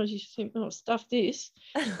 200 meters you think, oh, stuff this,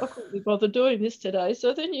 I couldn't be bothered doing this today.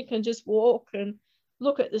 So then you can just walk and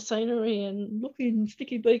look at the scenery and look in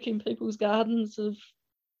sticky beak in people's gardens of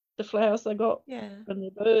the flowers they got, yeah, and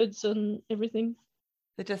the birds and everything.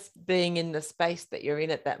 So just being in the space that you're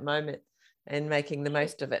in at that moment and making the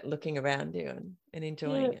most of it, looking around you and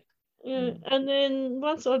enjoying it. Yeah, and then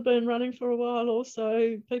once I'd been running for a while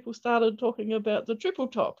also, people started talking about the triple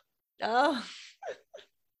top. Oh.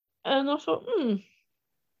 And I thought,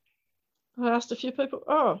 I asked a few people,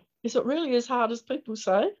 oh, is it really as hard as people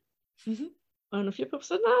say? Mm-hmm. And a few people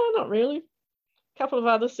said, no, not really. A couple of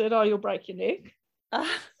others said, oh, you'll break your neck.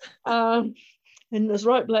 And there's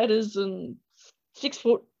rope ladders and 6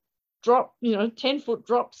 foot drop, 10-foot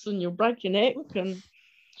drops, and you'll break your neck. And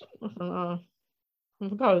I thought, I'll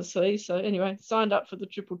go and see. So anyway, signed up for the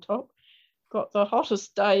triple top. Got the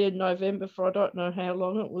hottest day in November for I don't know how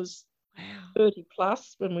long. It was 30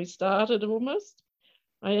 plus when we started almost.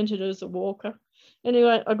 I entered as a walker.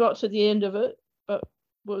 Anyway, I got to the end of it, but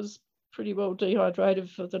was pretty well dehydrated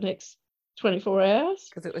for the next 24 hours.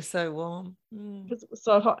 Because it was so warm. Because it was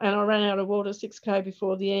so hot, and I ran out of water 6K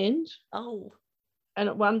before the end. Oh. And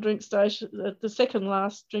at one drink station, at the second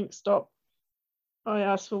last drink stop, I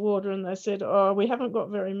asked for water and they said, oh, we haven't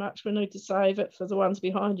got very much. We need to save it for the ones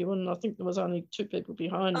behind you. And I think there was only 2 people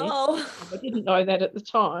behind me. Oh. I didn't know that at the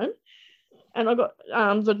time. And I got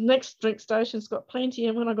the next drink station's got plenty.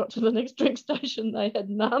 And when I got to the next drink station, they had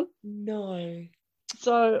none. No.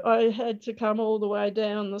 So I had to come all the way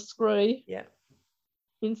down the scree. Yeah.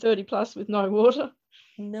 In 30 plus with no water.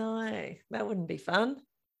 No, that wouldn't be fun.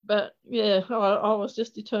 But yeah, I was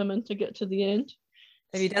just determined to get to the end.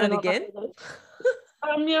 Have you done it again?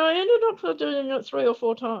 Yeah, I ended up doing it 3 or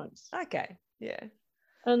 4 times. Okay, yeah.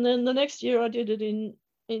 And then the next year I did it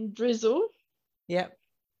in drizzle. Yep,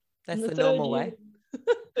 that's the normal way.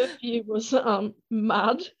 The third year was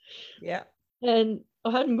mud. Yeah. And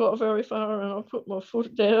I hadn't got very far, and I put my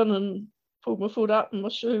foot down and pulled my foot up, and my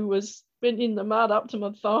shoe went in the mud up to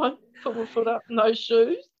my thigh. Put my foot up, no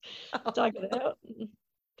shoes. Dug it out and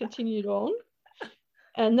continued on.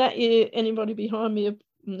 And that year, anybody behind me,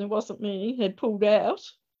 and there wasn't many, had pulled out.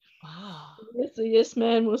 Wow. The yes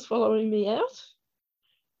man was following me out.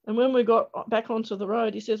 And when we got back onto the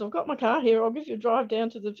road, he says, I've got my car here. I'll give you a drive down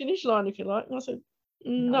to the finish line if you like. And I said,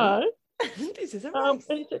 no. This is a race.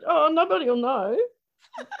 And he said, oh, nobody will know.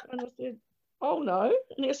 And I said, oh, no.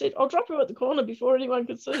 And he said, I'll drop you at the corner before anyone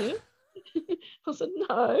could see you. I said,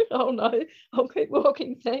 no, oh, no, I'll keep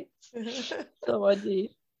walking, thanks. So I did.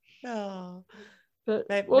 Oh. But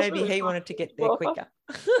maybe he wanted to get there quicker.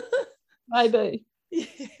 Maybe. Yeah.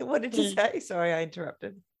 What did you say? Sorry, I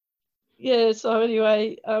interrupted. Yeah, so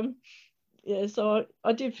anyway, so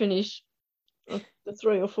I did finish the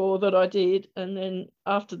 3 or 4 that I did. And then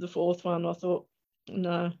after the 4th one, I thought,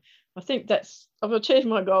 no, I think I've achieved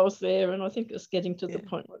my goals there. And I think it's getting to the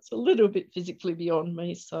point where it's a little bit physically beyond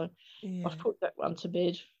me. So I've put that one to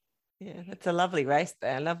bed. Yeah, that's a lovely race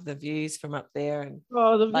there. I love the views from up there. And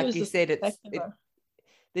like you said,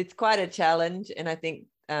 it's quite a challenge. And I think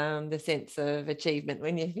the sense of achievement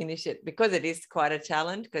when you finish it, because it is quite a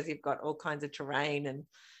challenge, because you've got all kinds of terrain and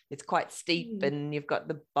it's quite steep, and you've got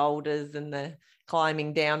the boulders and the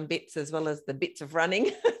climbing down bits as well as the bits of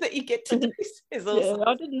running that you get to do. Yeah,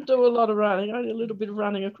 I didn't do a lot of running. I did a little bit of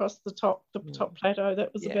running across the top plateau.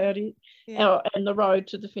 That was about it. Yeah. And the road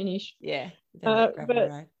to the finish. Yeah. But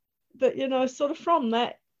sort of from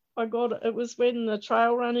that, it was when the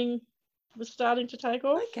trail running was starting to take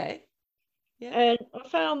off. Okay. Yeah. And I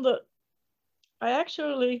found that I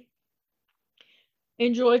actually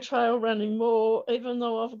enjoy trail running more, even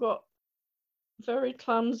though I've got very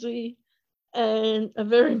clumsy and a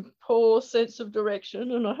very poor sense of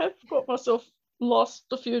direction, and I have got myself lost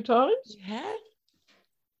a few times. Yeah.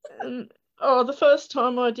 And the first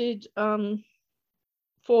time I did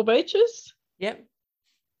 4 beaches. Yep.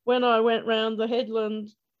 When I went round the headland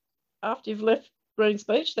after you've left Greens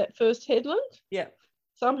Beach, that first headland. Yeah.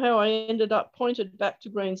 Somehow I ended up pointed back to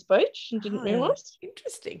Greens Beach and didn't realise.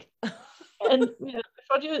 Interesting. And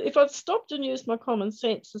if I'd stopped and used my common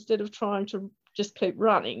sense instead of trying to just keep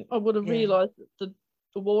running, I would have realised that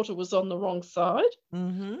the water was on the wrong side.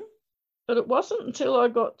 Mm-hmm. But it wasn't until I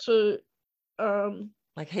got to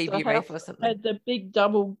like the Hebe house Reef or that something. had the big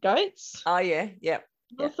double gates. Oh, yeah.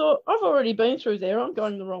 I thought, I've already been through there. I'm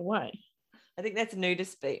going the wrong way. I think that's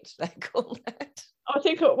nudist beach, they call that. I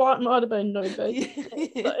think it might have been nude beach.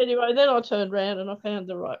 Yeah. But anyway, then I turned around and I found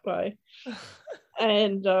the right way.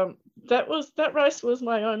 And that race was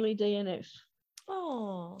my only DNF.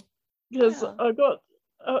 Oh, because wow.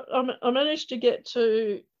 I managed to get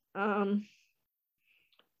to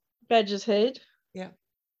Badger's Head,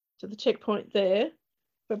 to the checkpoint there,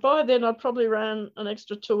 but by then I'd probably ran an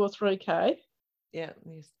extra 2 or 3K. Yeah,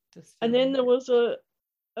 and then there was a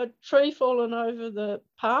tree falling over the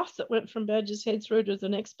path that went from Badger's Head through to the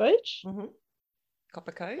next beach. Mm-hmm.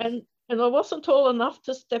 Copper Cove. And I wasn't tall enough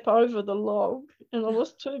to step over the log, and I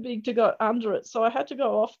was too big to go under it, so I had to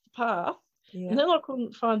go off the path. And then I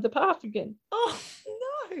couldn't find the path again. Oh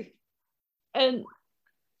no! And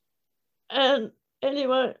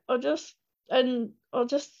anyway, I just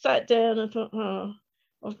sat down and thought,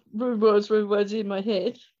 rude words in my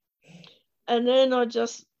head. And then I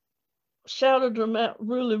just shouted them out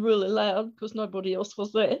really, really loud because nobody else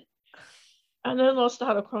was there. And then I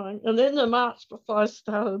started crying. And then the March flies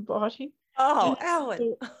started biting. Oh,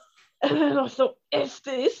 Alan. And then I thought, F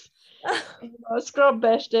this. And I scrubbed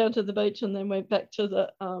Bash down to the beach and then went back to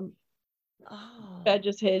the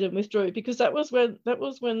Badger's Head and withdrew, because that was when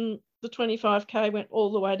the 25K went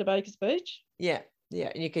all the way to Bakers Beach. Yeah,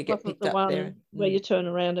 and you could get picked up there. Where you turn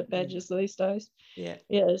around at Badger's these days. Yeah.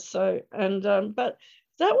 So, and but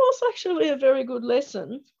that was actually a very good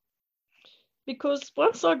lesson, because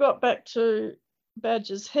once I got back to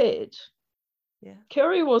Badger's Head,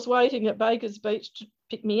 Kerry was waiting at Bakers Beach to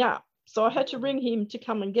pick me up. So I had to ring him to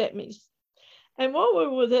come and get me. And while we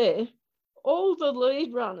were there, all the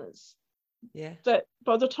lead runners, that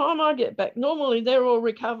by the time I get back, normally they're all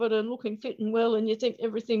recovered and looking fit and well, and you think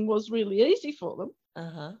everything was really easy for them.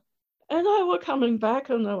 And they were coming back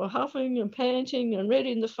and they were huffing and panting and red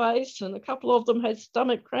in the face, and a couple of them had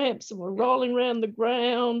stomach cramps and were rolling around the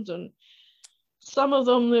ground, and some of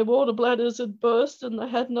them, their water bladders had burst and they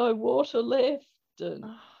had no water left. And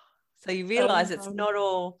so you realise it's not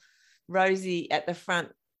all rosy at the front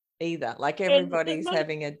either. Like everybody's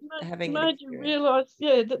having made you realise,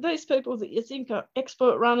 that these people that you think are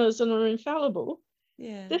expert runners and are infallible,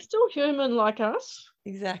 they're still human like us.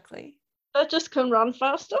 Exactly. They just can run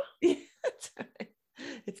faster. Yeah,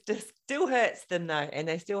 it just still hurts them though, and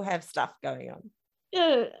they still have stuff going on.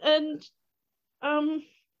 Yeah, and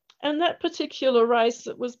that particular race,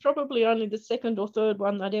 it was probably only the second or third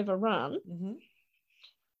one they'd ever run.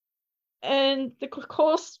 And the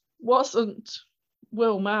course wasn't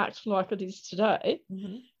well marked like it is today.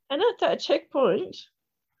 And at that checkpoint,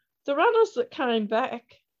 the runners that came back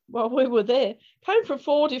while we were there came from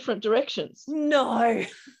 4 different directions. No.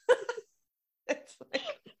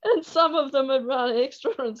 And some of them had run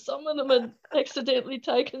extra, and some of them had accidentally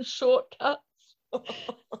taken shortcuts.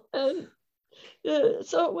 And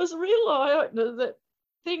so it was a real eye-opener that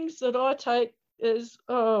things that I take as,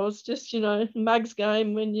 it's just, mug's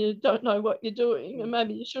game when you don't know what you're doing and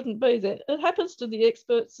maybe you shouldn't be there. It happens to the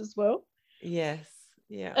experts as well. Yes,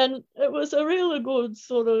 yeah. And it was a really good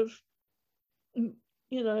sort of,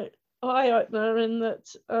 eye-opener in that,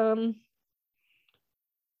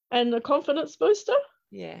 and a confidence booster.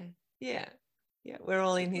 Yeah. We're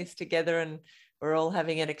all in this together and we're all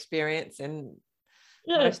having an experience, and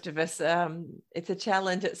most of us, it's a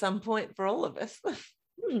challenge at some point for all of us.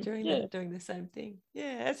 Doing the same thing.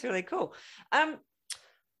 Yeah, that's really cool.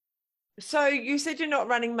 So you said you're not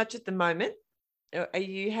running much at the moment.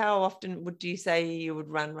 How often would you say you would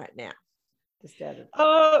run right now?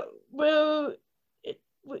 Well,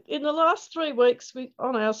 in the last 3 weeks,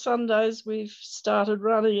 on our Sundays we've started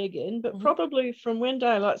running again, but probably from when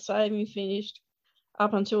daylight saving finished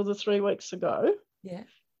up until the 3 weeks ago,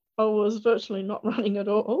 I was virtually not running at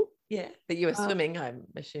all. Yeah, but you were swimming, I'm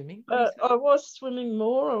assuming. I was swimming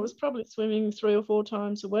more. I was probably swimming 3 or 4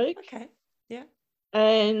 times a week. Okay, yeah.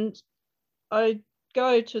 And I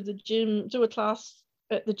go to the gym, do a class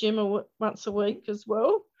at the gym once a week as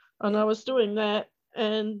well. And I was doing that.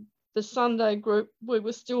 And the Sunday group, we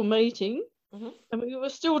were still meeting. And we were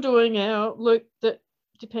still doing our loop that,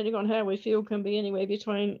 depending on how we feel, can be anywhere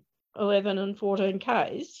between 11 and 14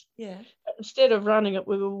 Ks. Yeah. Instead of running it,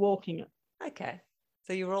 we were walking it. Okay.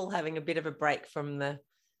 So you were all having a bit of a break from the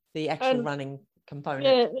actual running component.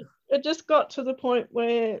 Yeah, it just got to the point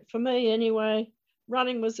where, for me anyway,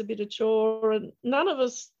 running was a bit of chore, and none of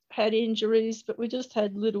us had injuries, but we just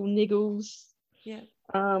had little niggles. Yeah.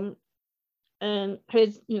 And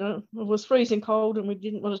it was freezing cold and we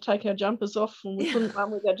didn't want to take our jumpers off, and we couldn't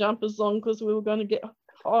run with our jumpers on because we were going to get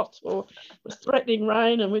hot or was threatening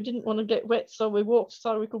rain and we didn't want to get wet, so we walked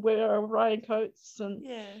so we could wear our raincoats. And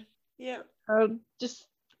just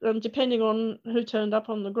depending on who turned up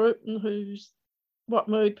on the group and what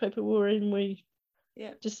mood people were in, we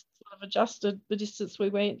just sort of adjusted the distance we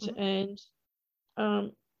went and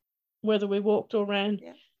whether we walked or ran.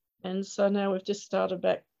 And so now we've just started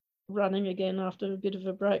back running again after a bit of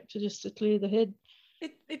a break to clear the head.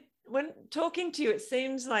 When talking to you, it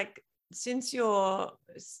seems like since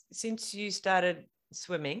you started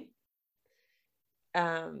swimming,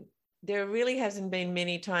 there really hasn't been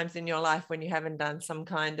many times in your life when you haven't done some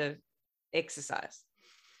kind of exercise.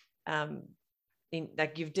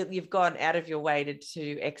 Like you've gone out of your way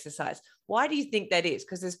to exercise. Why do you think that is?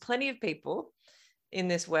 Because there's plenty of people in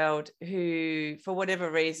this world who, for whatever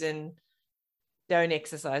reason, don't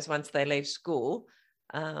exercise once they leave school.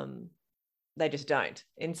 They just don't.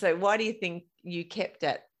 And so why do you think you kept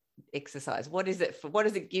at exercise? What does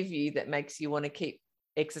it give you that makes you want to keep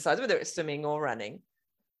exercise, whether it's swimming or running,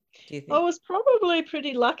 do you think? I was probably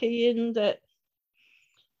pretty lucky in that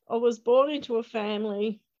I was born into a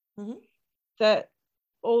family that,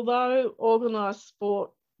 although organised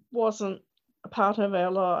sport wasn't a part of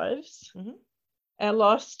our lives, our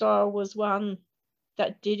lifestyle was one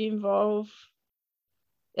that did involve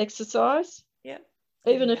exercise.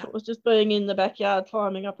 Even if it was just being in the backyard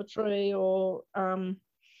climbing up a tree or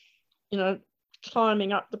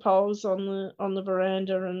climbing up the poles on the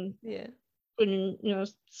veranda and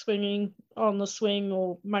swinging on the swing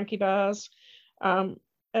or monkey bars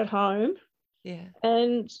at home.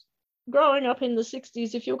 And growing up in the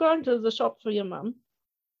 60s, if you're going to the shop for your mum,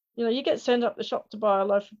 you get sent up the shop to buy a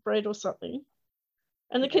loaf of bread or something,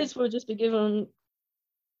 and the kids would just be given,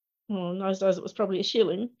 in those days it was probably a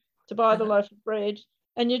shilling to buy the loaf of bread,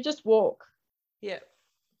 and you just walk.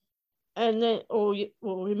 And then, or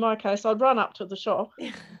in my case, I'd run up to the shop,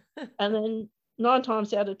 and then 9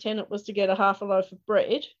 times out of 10 it was to get a half a loaf of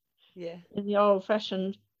bread, in the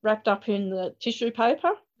old-fashioned, wrapped up in the tissue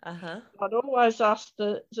paper. I'd always ask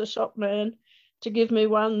the shop man to give me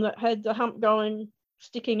one that had the hump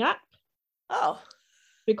sticking up.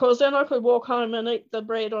 Because then I could walk home and eat the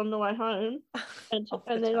bread on the way home, and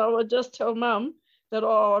then I would just tell Mum that,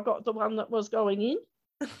 I got the one that was going in.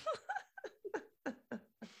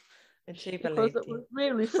 And she because it was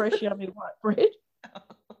really fresh, yummy white bread.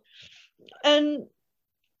 And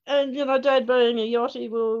Dad being a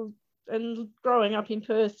yachty, and growing up in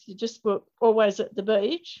Perth, you just were always at the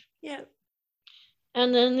beach.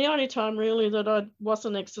 And then the only time really that I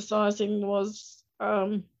wasn't exercising was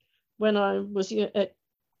when I was at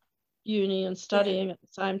uni and studying at the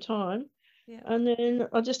same time. And then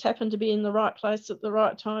I just happened to be in the right place at the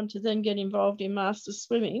right time to then get involved in masters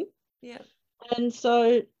swimming. And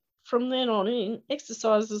so from then on in,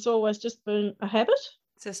 exercise has always just been a habit.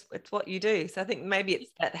 It's what you do. So I think maybe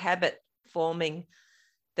it's that habit forming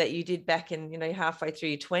that you did back in, halfway through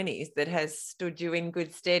your 20s that has stood you in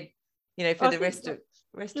good stead, for the rest of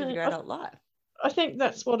your adult life. I think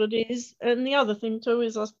that's what it is. And the other thing too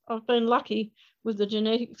is I've been lucky with the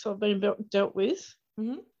genetics I've been dealt with.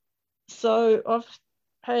 So I've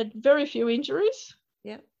had very few injuries.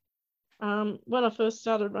 When I first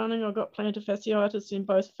started running, I got plantar fasciitis in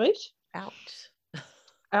both feet.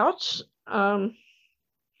 Ouch.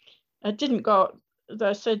 I didn't go.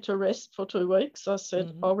 They said to rest for 2 weeks. I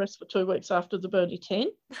said I'll rest for 2 weeks after the Burnie 10.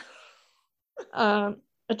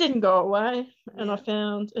 It didn't go away, and I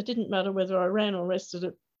found it didn't matter whether I ran or rested.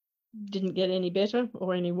 It didn't get any better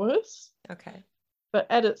or any worse. But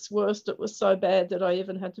at its worst, it was so bad that I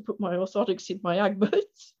even had to put my orthotics in my Ugg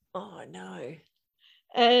boots. Oh no!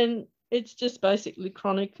 And it's just basically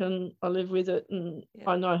chronic, and I live with it, and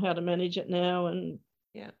I know how to manage it now, and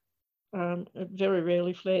it very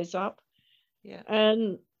rarely flares up.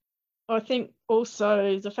 And I think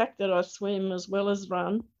also the fact that I swim as well as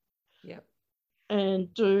run,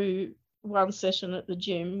 and do one session at the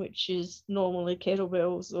gym, which is normally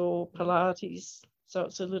kettlebells or Pilates, so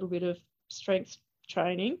it's a little bit of strength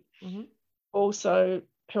training, also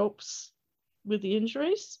helps with the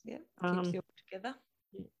injuries. Keeps you all together.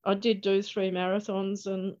 I did do 3 marathons,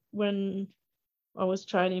 and when I was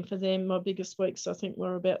training for them, my biggest weeks I think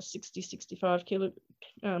were about 65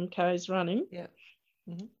 k's running.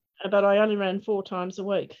 But I only ran 4 times a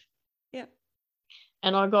week.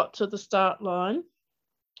 And I got to the start line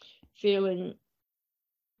feeling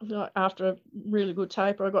like, after a really good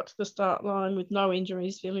taper, I got to the start line with no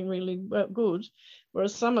injuries, feeling really good.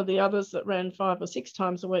 Whereas some of the others that ran 5 or 6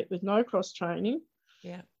 times a week with no cross training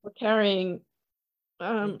were carrying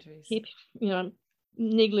hip,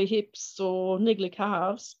 niggly hips or niggly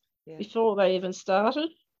calves before they even started.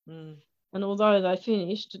 And although they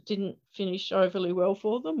finished, it didn't finish overly well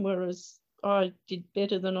for them, whereas I did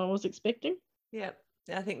better than I was expecting. Yeah,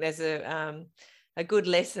 I think there's a good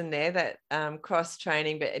lesson there, that cross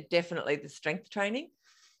training, but definitely the strength training,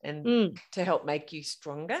 and to help make you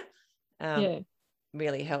stronger,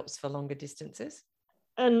 really helps for longer distances.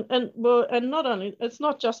 And not only, it's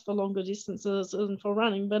not just for longer distances and for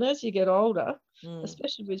running, but as you get older,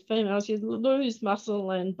 especially with females, you lose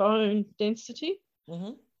muscle and bone density.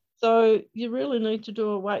 Mm-hmm. So you really need to do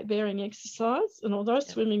a weight bearing exercise. And although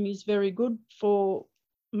swimming is very good for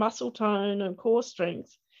muscle tone and core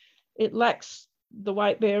strength, it lacks the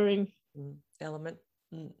weight bearing element.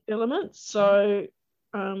 So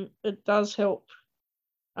it does help,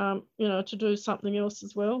 to do something else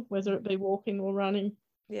as well, whether it be walking or running.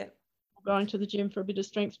 Yeah. Or going to the gym for a bit of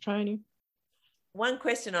strength training. One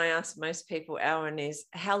question I ask most people, Aaron, is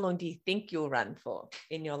how long do you think you'll run for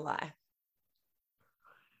in your life?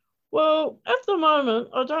 Well, at the moment,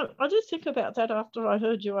 I did think about that after I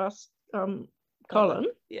heard you ask Colin.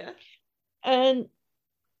 Yeah. And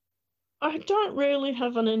I don't really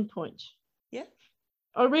have an end point. Yeah.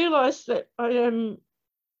 I realise that I am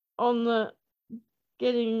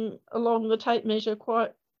getting along the tape measure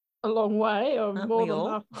quite a long way, or more than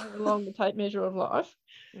halfway along the tape measure of life.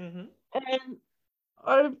 Mm-hmm. And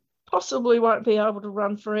I possibly won't be able to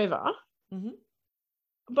run forever. Mm-hmm.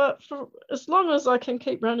 But for as long as I can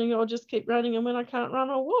keep running, I'll just keep running. And when I can't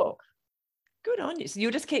run, I'll walk. Good on you. So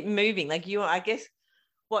you'll just keep moving. Like I guess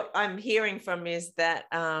what I'm hearing from is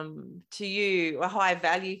that to you, a high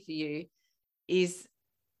value for you is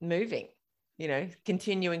moving,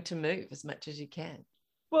 continuing to move as much as you can.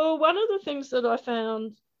 Well, one of the things that I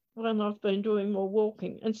found when I've been doing more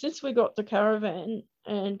walking, and since we got the caravan,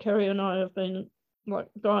 and Kerry and I have been like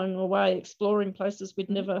going away exploring places we'd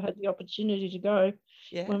never had the opportunity to go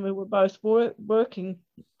when we were both working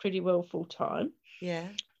pretty well full time,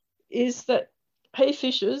 is that he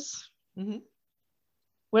fishes. Mm-hmm.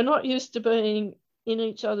 We're not used to being in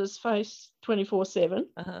each other's face 24/7.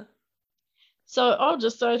 Uh-huh. So I'll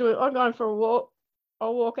just say to him, I'm going for a walk.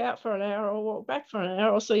 I'll walk out for an hour. I'll walk back for an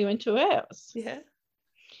hour. I'll see you in 2 hours. Yeah.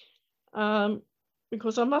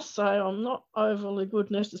 Because I must say I'm not overly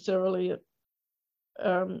good necessarily at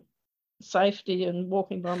safety and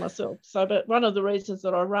walking by myself. So, but one of the reasons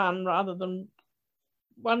that I walk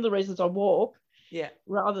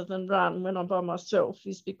rather than run when I'm by myself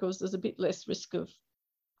is because there's a bit less risk of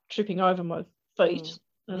tripping over my feet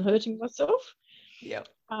and hurting myself. Yeah.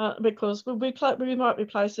 Because we might be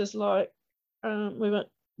places like the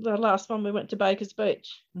last one we went to Baker's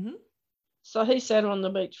Beach. Mm-hmm. So he sat on the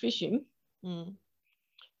beach fishing,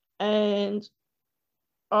 and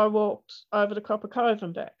I walked over to Copper Cove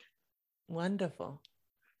and back. Wonderful.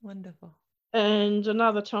 And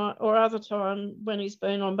other time when he's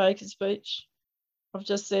been on Baker's Beach, I've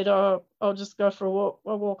just said, I'll just go for a walk.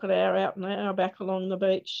 I'll walk an hour out and an hour back along the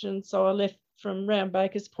beach. And so I left from round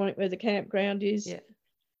Baker's Point where the campground is. Yeah.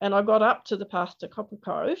 And I got up to the path to Copper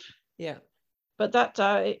Cove. Yeah. But that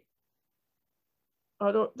day,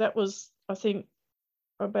 that was, I think,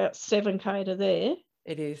 about 7K to there.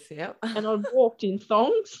 It is, yeah. And I walked in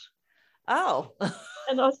thongs. Oh.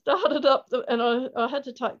 And I started up, I had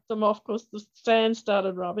to take them off because the sand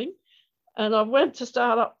started rubbing. And I went to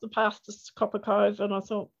start up the path to Copper Cove, and I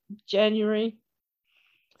thought, January,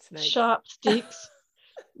 snakes. Sharp sticks,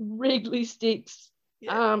 wriggly sticks.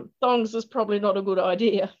 Yeah. Thongs is probably not a good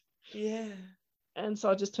idea. Yeah. And so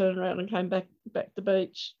I just turned around and came back to the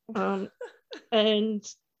beach. And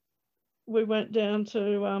we went down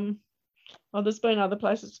to, there's been other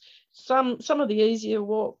places. Some of the easier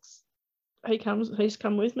walks, he's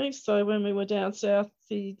come with me. So when we were down south,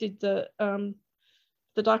 he did the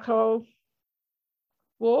Duck Hole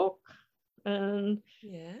walk, and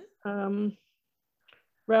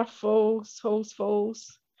Ralph Falls, Halls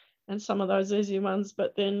Falls, and some of those easier ones.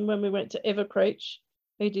 But then when we went to Evercreech,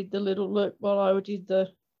 he did the little loop while I did the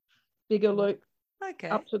bigger loop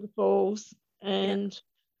up to the falls. And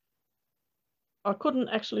I couldn't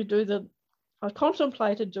actually I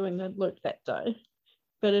contemplated doing the loop that day,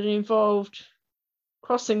 but it involved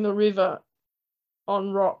crossing the river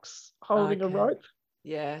on rocks, holding a rope.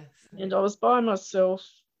 Yeah. And I was by myself,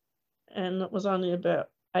 and it was only about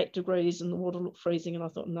 8 degrees and the water looked freezing, and I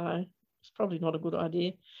thought, no, it's probably not a good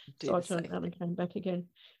idea. So I turned around and came back again.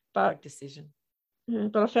 But good decision. Yeah,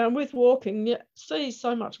 but I found with walking, you see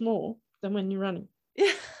so much more than when you're running.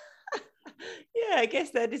 Yeah. Yeah, I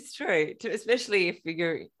guess that is true, especially if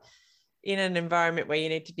you're in an environment where you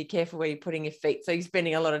need to be careful where you're putting your feet. So you're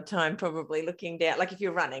spending a lot of time probably looking down. Like if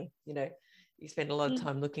you're running, you spend a lot of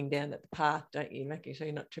time looking down at the path, don't you? Making sure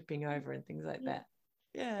you're not tripping over and things like that.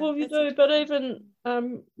 Yeah. Well, you do, but even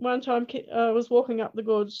one time I was walking up the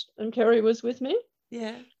gorge and Kerry was with me.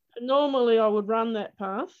 Yeah. Normally I would run that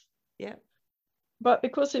path. Yeah. But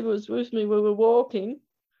because he was with me, we were walking,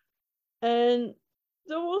 and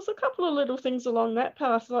there was a couple of little things along that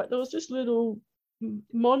path. Like there was this little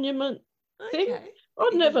monument thing.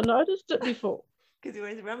 I'd never noticed it before. Because you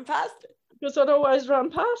always run past it. Because I'd always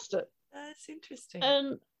run past it. That's interesting.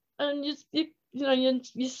 And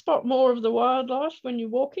you spot more of the wildlife when you're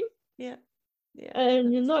walking. Yeah. Yeah.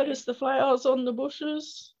 And you notice the flowers on the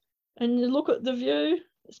bushes, and you look at the view,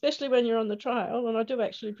 especially when you're on the trail. And I do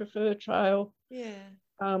actually prefer trail.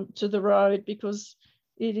 Yeah. To the road, because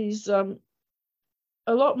it is a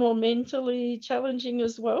lot more mentally challenging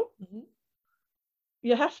as well. Mm-hmm.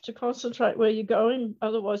 You have to concentrate where you're going,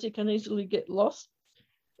 otherwise you can easily get lost.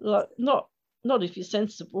 Like not if you're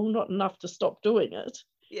sensible, not enough to stop doing it.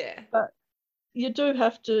 Yeah. But you do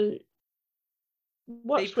have to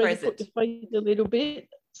watch where you put your feet a little bit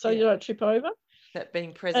so you don't trip over. That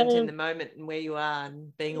being present in the moment and where you are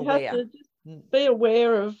and being aware. You have to be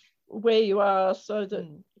aware of where you are, so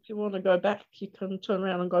that if you want to go back, you can turn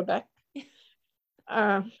around and go back.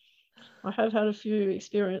 I have had a few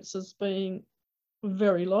experiences being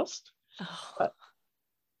very lost,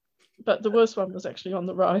 but the worst one was actually on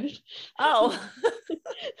the road. Oh.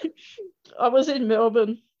 I was in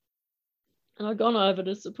Melbourne and I'd gone over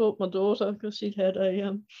to support my daughter because she'd had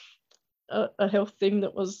a health thing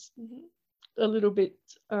that was a little bit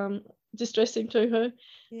distressing to her.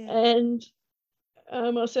 Yeah. And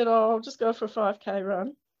I said, I'll just go for a 5K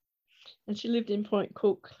run. And she lived in Point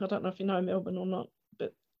Cook. I don't know if you know Melbourne or not.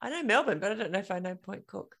 But I know Melbourne, but I don't know if I know Point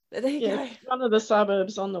Cook. But there you go. It's one of the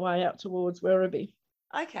suburbs on the way out towards Werribee.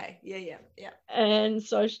 Okay. Yeah. And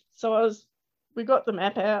so we got the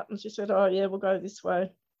map out and she said, oh, yeah, we'll go this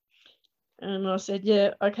way. And I said,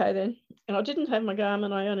 yeah, okay then. And I didn't have my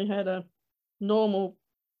Garmin. I only had a normal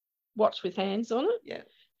watch with hands on it. Yeah.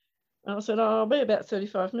 And I said, oh, I'll be about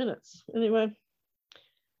 35 minutes. Anyway,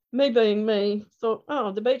 me being me, thought,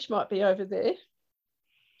 oh, the beach might be over there.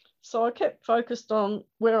 So I kept focused on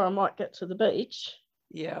where I might get to the beach.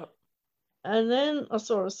 Yeah. And then I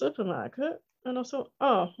saw a supermarket and I thought,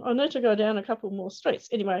 oh, I need to go down a couple more streets.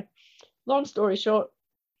 Anyway, long story short,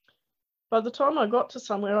 by the time I got to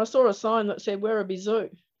somewhere, I saw a sign that said Werribee Zoo.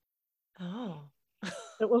 Oh.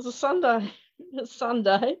 It was a Sunday. It's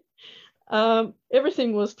Sunday.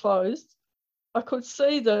 Everything was closed. I could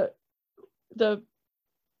see the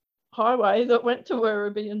highway that went to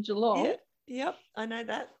Werribee and Geelong. Yeah. Yep, I know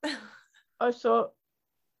that. I thought,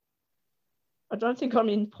 I don't think I'm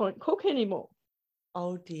in Point Cook anymore.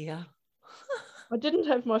 Oh dear. I didn't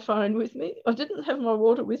have my phone with me. I didn't have my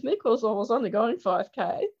water with me because I was only going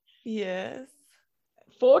 5K. Yes.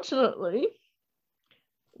 Fortunately,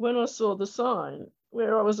 when I saw the sign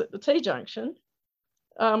where I was at the T-junction,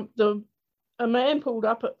 a man pulled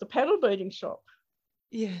up at the paddle beating shop.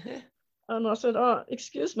 Yeah. And I said, oh,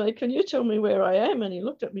 excuse me, can you tell me where I am? And he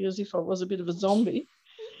looked at me as if I was a bit of a zombie.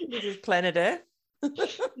 This is planet Earth.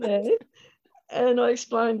 Yeah. And I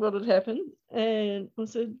explained what had happened. And I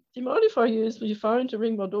said, do you mind if I use your phone to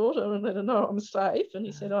ring my daughter and let her know I'm safe? And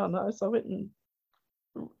he said, oh, no. So I went and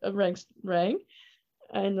rang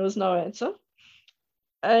and there was no answer.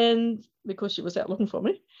 And because she was out looking for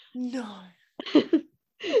me. No.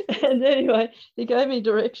 And anyway, he gave me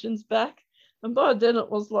directions back. And by then it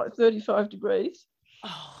was like 35 degrees.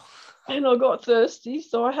 Oh. And I got thirsty.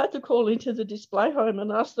 So I had to call into the display home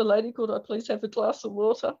and ask the lady, could I please have a glass of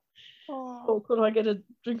water? Oh. Or could I get a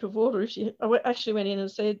drink of water? I actually went in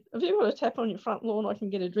and said, have you got a tap on your front lawn I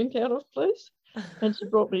can get a drink out of, please? And she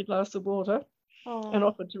brought me a glass of water and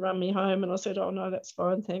offered to run me home. And I said, oh, no, that's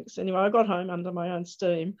fine, thanks. Anyway, I got home under my own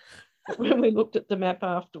steam. But when we looked at the map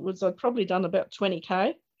afterwards, I'd probably done about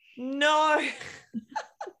 20K. No.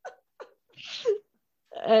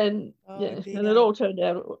 And and it all turned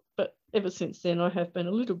out, but ever since then I have been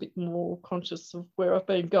a little bit more conscious of where I've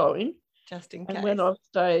been going, just in case. And when I've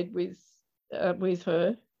stayed with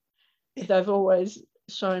her, they've always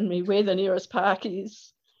shown me where the nearest park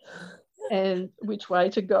is and which way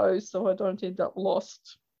to go so I don't end up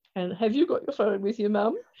lost. And have you got your phone with you,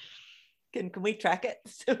 Mum? Can we track it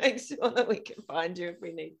to make sure that we can find you if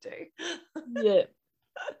we need to? Yeah.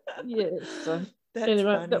 So that's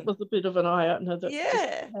anyway, funny. That was a bit of an eye opener.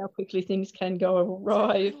 How quickly things can go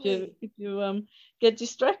awry if you get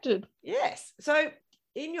distracted. Yes. So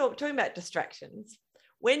talking about distractions,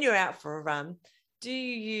 when you're out for a run,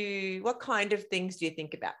 what kind of things do you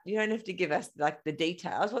think about? You don't have to give us like the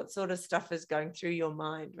details. What sort of stuff is going through your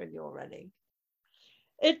mind when you're running?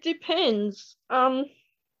 It depends.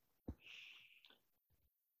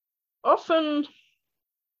 Often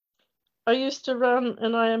I used to run,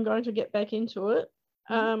 and I am going to get back into it.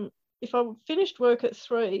 If I finished work at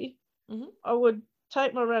 3, I would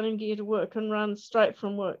take my running gear to work and run straight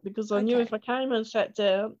from work, because I knew if I came and sat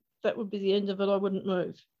down, that would be the end of it. I wouldn't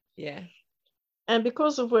move. Yeah. And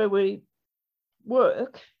because of where we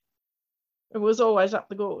work, it was always up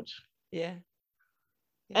the gorge. Yeah.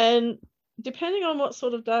 And depending on what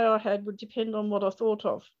sort of day I had would depend on what I thought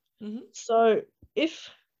of. So if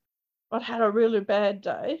I'd had a really bad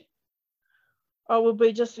day, I would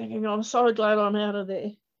be just thinking, I'm so glad I'm out of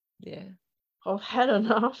there. Yeah. I've had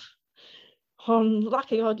enough. I'm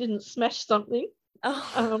lucky I didn't smash something.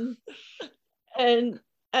 Oh. And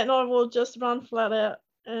I will just run flat out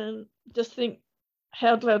and just think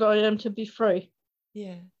how glad I am to be free.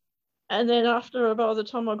 Yeah. And then by the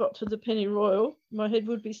time I got to the Pennyroyal, my head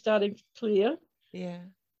would be starting to clear. Yeah.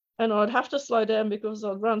 And I'd have to slow down because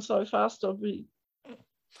I'd run so fast I'd be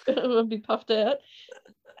puffed out.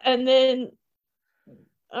 And then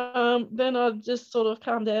I'd just sort of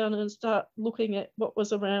calm down and start looking at what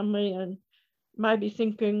was around me, and maybe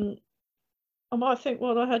thinking, I might think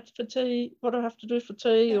what I had for tea, what I have to do for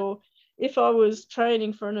tea, or if I was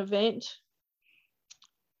training for an event,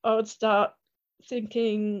 I would start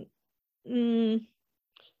thinking, maybe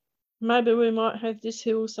we might have this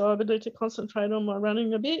hill, so I would need to concentrate on my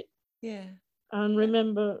running a bit. Yeah. And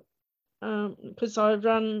remember, because I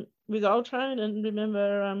run with Old Train, and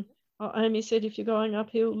remember, Amy said, if you're going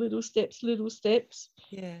uphill, little steps.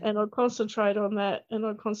 Yeah. And I'd concentrate on that, and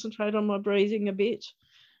I'd concentrate on my breathing a bit.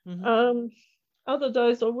 Other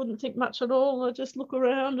days I wouldn't think much at all. I'd just look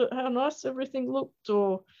around at how nice everything looked,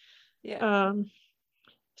 or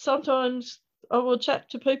sometimes I would chat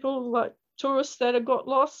to people, like tourists that had got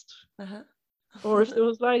lost. Or if there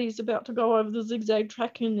was ladies about to go over the zigzag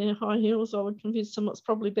track in their high heels, I would convince them it's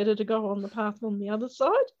probably better to go on the path on the other side.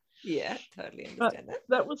 Yeah, totally understand that.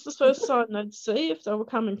 That was the first sign they'd see if they were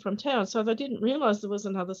coming from town, so they didn't realise there was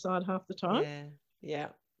another side half the time. Yeah,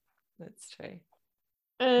 that's true.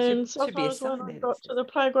 And sometimes when I got to the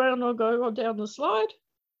playground, I'll go down the slide.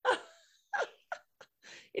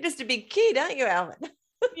 You're just a big kid, aren't you, Alvin?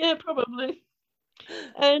 Yeah, probably.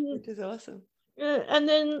 And which is awesome. Yeah, and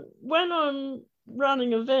then when I'm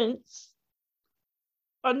running events,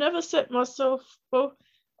 I never set myself, well,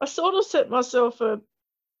 I sort of set myself a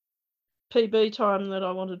PB time that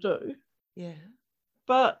I want to do. Yeah.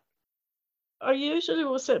 But I usually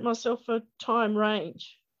will set myself a time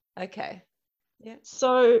range. Okay. Yeah.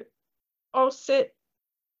 So I'll set,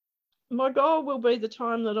 my goal will be the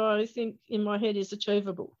time that I think in my head is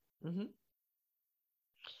achievable. And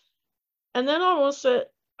then I will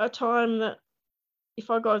set a time that if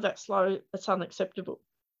I go that slow, it's unacceptable.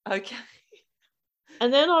 Okay.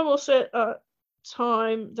 And then I will set a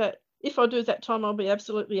time that if I do that time, I'll be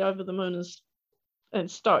absolutely over the moon and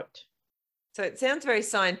stoked. So it sounds very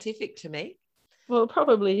scientific to me. Well, it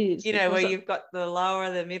probably is. You know, where you've got the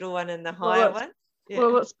lower, the middle one, and the higher one. Yeah.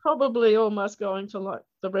 Well, it's probably almost going to like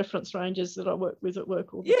the reference ranges that I work with at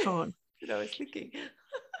work all the time. That's what I was thinking.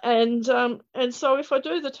 And so if I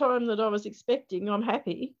do the time that I was expecting, I'm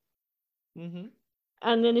happy. And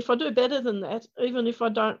then if I do better than that, even if I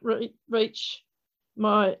don't reach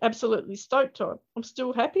my absolutely stoked time, I'm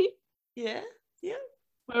still happy. Yeah.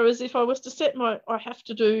 Whereas if I was to set I have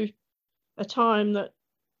to do a time that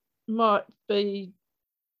might be,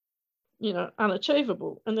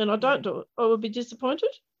 unachievable, and then I don't do it, I would be disappointed.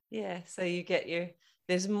 Yeah, so you get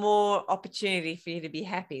there's more opportunity for you to be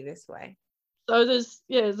happy this way. So there's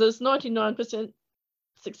 99%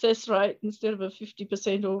 success rate instead of a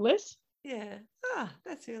 50% or less. Yeah.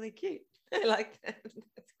 That's really cute. I like that.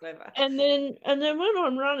 That's clever. And then when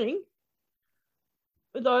I'm running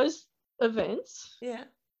those events,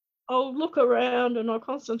 I'll look around and I'll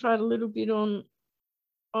concentrate a little bit on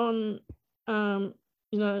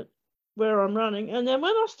where I'm running. And then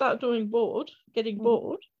when I start getting bored,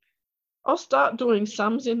 I'll start doing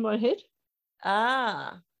sums in my head.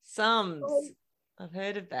 Sums. I've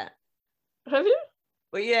heard of that. Have you?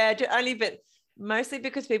 Well, yeah, but mostly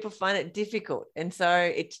because people find it difficult, and so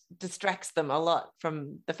it distracts them a lot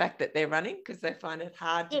from the fact that they're running, because they find it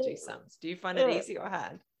hard to do sums. Do you find it easy or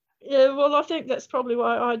hard? Yeah, well, I think that's probably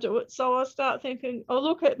why I do it. So I start thinking, I'll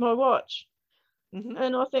look at my watch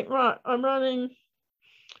and I think, right, I'm running,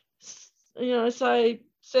 say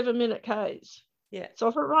 7-minute Ks. Yeah. So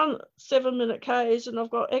if I run 7-minute Ks and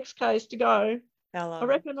I've got X Ks to go, I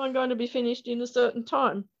reckon I'm going to be finished in a certain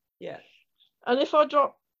time. Yeah. And if I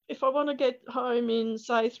want to get home in,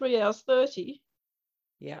 say, 3 hours 30,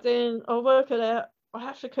 then I'll work it out. I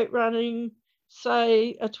have to keep running,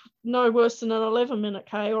 say, no worse than an 11-minute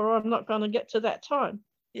K, or I'm not going to get to that time.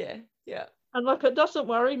 Yeah. And like, it doesn't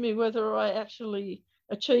worry me whether I actually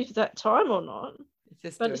achieve that time or not.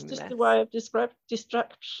 It's but it's just a way of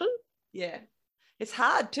distraction. Yeah. It's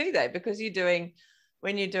hard too, though, because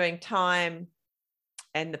when you're doing time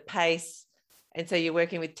and the pace, and so you're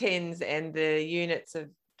working with 10s and the units of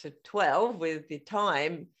to 12 with the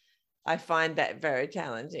time, I find that very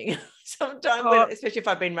challenging sometimes, especially if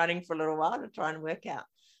I've been running for a little while, to try and work out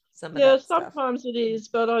some of that stuff. Sometimes it is,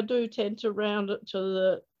 but I do tend to round it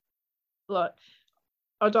to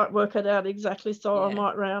I don't work it out exactly, so I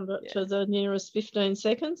might round it to the nearest 15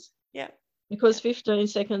 seconds. Yeah. Because 15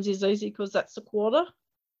 seconds is easy because that's a quarter.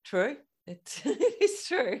 True. It's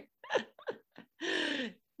true.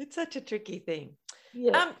 It's such a tricky thing.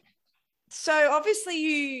 Yeah. So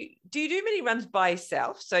obviously do you do many runs by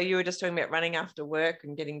yourself? So you were just talking about running after work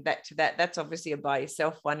and getting back to that. That's obviously a by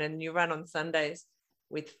yourself one, and you run on Sundays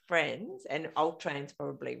with friends, and ultrains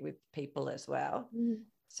probably with people as well.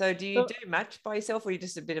 So do you do much by yourself, or are you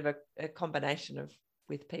just a bit of a combination of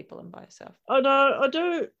with people and by yourself? Oh, no, I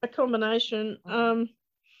do a combination.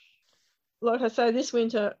 Like I say, this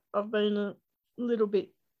winter I've been a little bit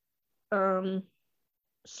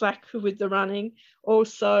slack with the running.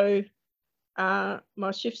 Also,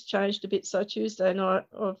 my shift's changed a bit, so Tuesday night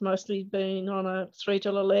I've mostly been on a 3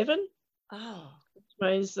 till 11. Which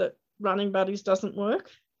means that running buddies doesn't work.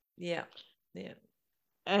 Yeah.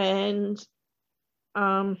 And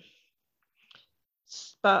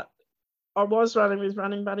but I was running with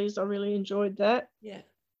running buddies. I really enjoyed that. Yeah.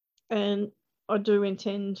 And I do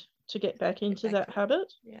intend to get back into that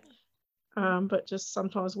habit. Yeah. But just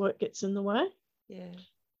sometimes work gets in the way. Yeah.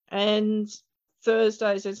 And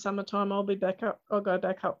Thursdays in summertime, I'll go back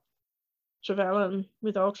up Trevellyn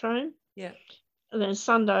with Ultrain. Yeah. And then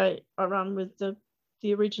Sunday I run with the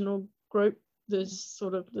original group. There's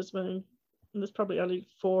probably only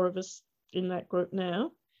 4 of us in that group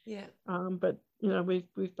now. Yeah. But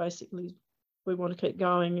we've basically, we want to keep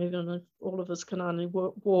going, even if all of us can only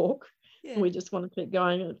walk. Yeah. We just want to keep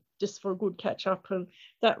going just for a good catch up. And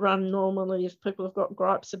that run, normally, if people have got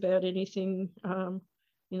gripes about anything,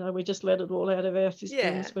 we just let it all out of our systems.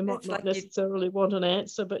 Yeah, we might not necessarily want an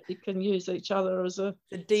answer, but you can use each other as a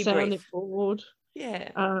sounding board.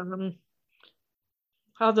 Yeah.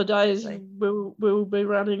 Other days we'll be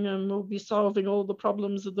running and we'll be solving all the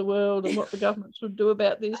problems of the world and what the government should do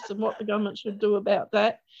about this and what the government should do about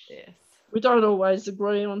that. Yes. We don't always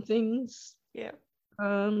agree on things. Yeah.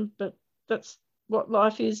 But that's what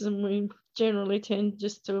life is, and we generally tend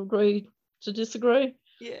just to agree to disagree.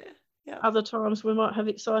 Yeah. Yeah. Other times we might have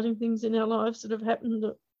exciting things in our lives that have happened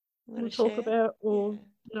that we'll talk about, or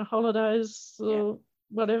holidays or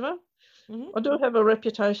whatever. Mm-hmm. I do have a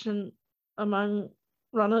reputation among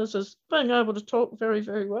runners as being able to talk very,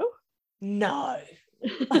 very well. No.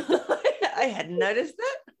 I hadn't noticed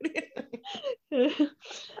that.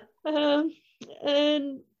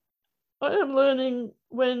 And I am learning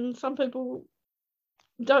when some people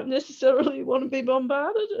don't necessarily want to be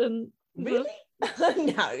bombarded, and really?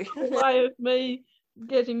 No. A way of me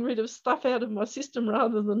getting rid of stuff out of my system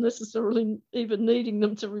rather than necessarily even needing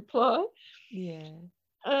them to reply. Yeah.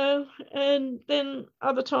 And then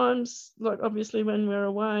other times, like obviously when we're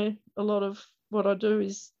away, a lot of what I do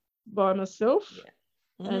is by myself. Yeah.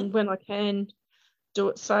 Mm-hmm. And when I can do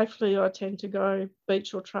it safely, I tend to go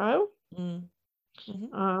beach or trail.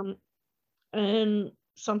 Mm-hmm. And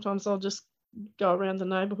sometimes I'll just go around the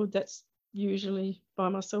neighbourhood. That's usually by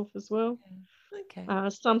myself as well. Okay.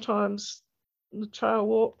 Sometimes the trail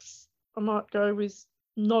walks, I might go with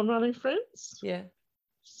non-running friends. Yeah.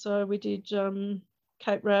 So we did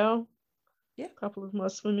Cape Rail. Yeah. A couple of my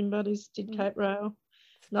swimming buddies did Cape Rail.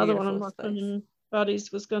 Another one of my swimming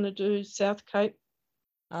buddies was going to do South Cape.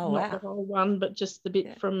 Oh, Not the whole one, but just the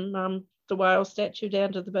bit from the whale statue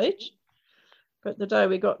down to the beach. But the day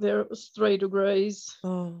we got there, it was 3 degrees,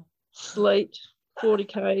 sleet,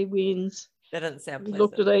 40k winds. That doesn't sound pleasant. We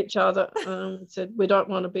looked at each other and said, we don't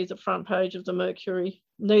want to be the front page of the Mercury.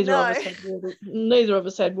 Neither of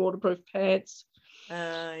us had waterproof pants.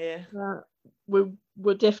 We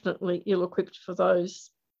were definitely ill-equipped for those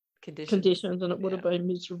conditions, and it would have been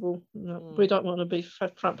miserable. We don't want to be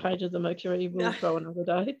front page of the Mercury. We'll go another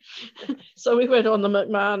day. So we went on the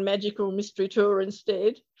McMahon Magical Mystery Tour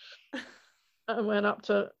instead. I went up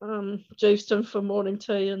to Geeveston for morning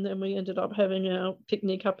tea, and then we ended up having our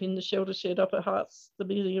picnic up in the shelter shed up at Hearts, the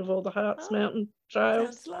beginning of all the Hearts Mountain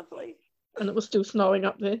trails. Sounds lovely. And it was still snowing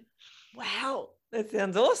up there. Wow, that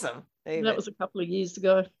sounds awesome. That was a couple of years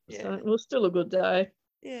ago. Yeah. So it was still a good day.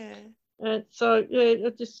 Yeah. And so,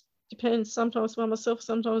 it just depends. Sometimes by myself,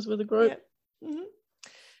 sometimes with a group. Yeah.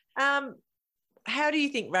 Mm-hmm. How do you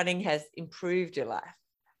think running has improved your life?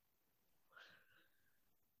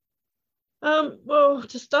 Well,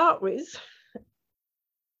 to start with,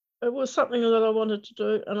 it was something that I wanted to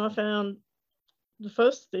do, and I found the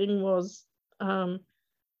first thing was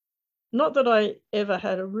not that I ever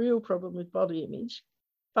had a real problem with body image,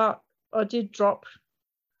 but I did drop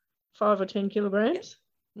 5 or 10 kilograms,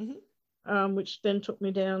 which then took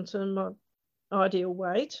me down to my ideal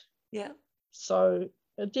weight. Yeah. So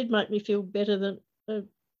it did make me feel better than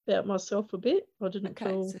about myself a bit. I didn't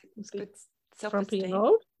feel so it was good frumpy and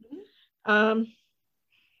self-esteem. old.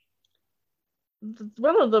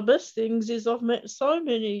 One of the best things is I've met so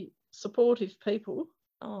many supportive people.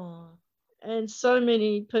 Oh. And so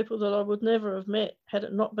many people that I would never have met had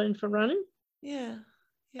it not been for running. Yeah.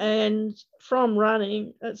 And from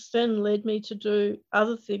running, it's then led me to do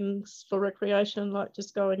other things for recreation, like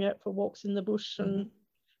just going out for walks in the bush and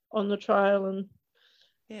on the trail. And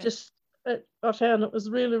I found it was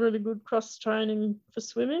really, really good cross training for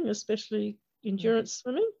swimming, especially endurance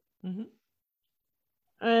swimming.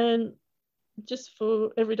 And just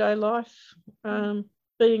for everyday life,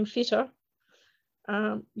 being fitter,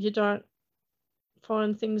 you don't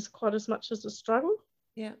find things quite as much as a struggle.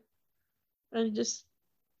 Yeah. And just,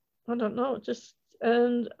 I don't know,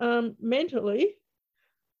 and mentally,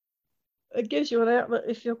 it gives you an outlet.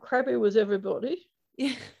 If you're crabby with everybody,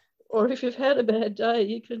 or if you've had a bad day,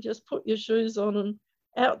 you can just put your shoes on and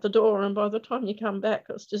out the door, and by the time you come back,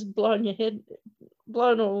 it's just blown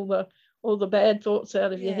all the bad thoughts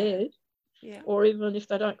out of your head. Yeah. Or even if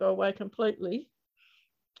they don't go away completely,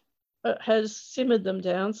 it has simmered them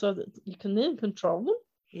down so that you can then control them.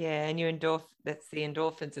 Yeah, and that's the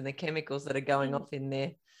endorphins and the chemicals that are going off in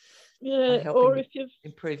there. Yeah, or if you've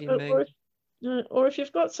improve your mood. Or if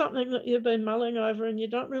you've got something that you've been mulling over and you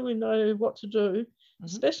don't really know what to do,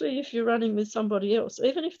 especially if you're running with somebody else,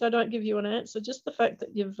 even if they don't give you an answer, just the fact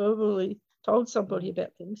that you've verbally told somebody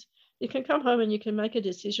about things, you can come home and you can make a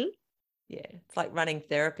decision. Yeah, it's like running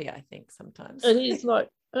therapy, I think, sometimes. It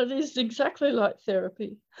is exactly like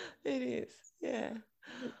therapy. It is, yeah.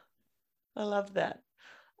 I love that.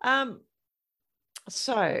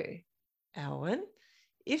 So, Alwyn,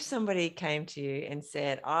 if somebody came to you and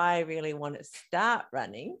said, I really want to start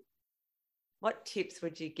running, what tips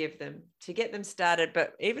would you give them to get them started?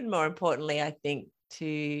 But even more importantly, I think,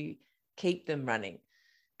 to keep them running,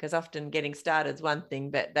 because often getting started is one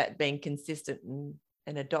thing, but that being consistent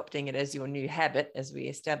and adopting it as your new habit, as we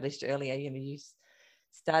established earlier, you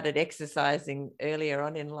started exercising earlier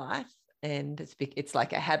on in life, and it's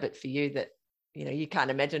like a habit for you that, you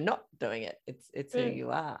can't imagine not doing it. It's who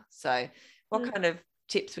you are. So what kind of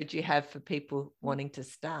tips would you have for people wanting to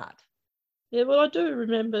start? Yeah, well, I do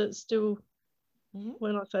remember still,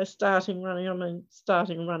 when I say starting running, I mean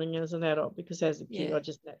starting running as an adult, because as a kid I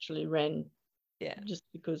just naturally ran, just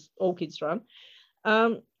because all kids run.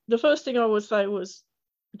 The first thing I would say was,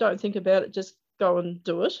 don't think about it, just go and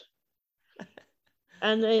do it.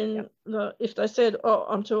 And then if they said, oh,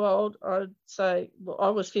 I'm too old, I'd say, well, I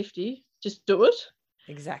was 50, just do it.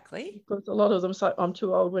 Exactly. Because a lot of them say I'm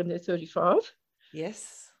too old when they're 35.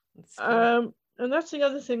 Yes. And that's the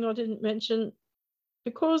other thing I didn't mention,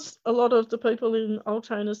 because a lot of the people in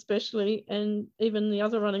Ultrain especially, and even the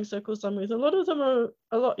other running circles I'm with, a lot of them are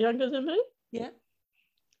a lot younger than me. Yeah.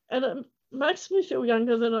 And it makes me feel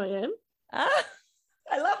younger than I am.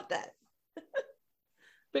 I love that.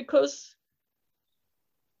 Because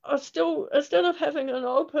I still, instead of having an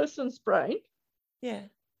old person's brain,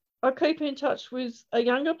 I keep in touch with a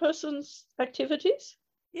younger person's activities.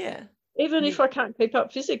 Yeah. Even if I can't keep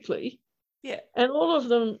up physically. Yeah. And all of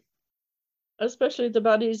them, especially the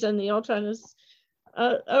buddies and the Ultrainers,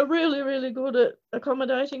 are really, really good at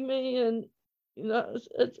accommodating me. And,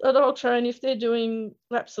 at Ultrain, if they're doing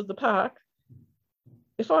laps of the park,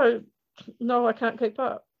 if I know I can't keep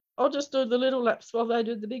up, I'll just do the little laps while they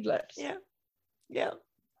do the big laps. Yeah. Yeah.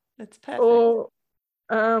 That's perfect. Or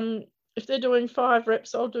if they're doing 5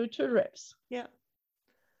 reps, I'll do 2 reps. Yeah.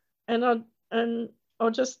 And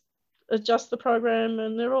I'll just adjust the program,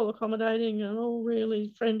 and they're all accommodating and all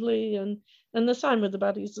really friendly, and the same with the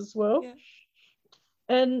buddies as well. Yeah.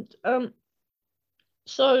 And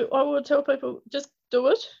so I would tell people, just do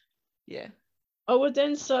it. Yeah. I would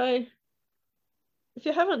then say, if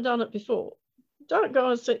you haven't done it before, don't go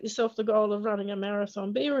and set yourself the goal of running a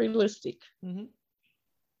marathon. Be realistic.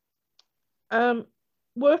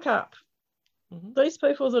 Work up. These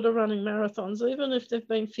people that are running marathons, even if they've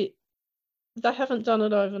been fit, they haven't done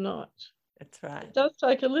it overnight. That's right. It does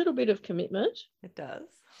take a little bit of commitment. It does.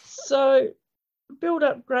 So build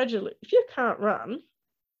up gradually. If you can't run,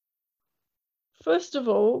 first of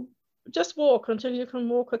all, just walk until you can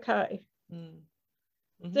walk a K.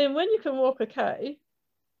 Then when you can walk a K,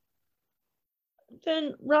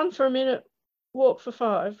 then run for a minute walk for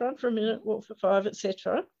 5, run for a minute, walk for 5,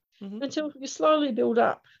 etc., until you slowly build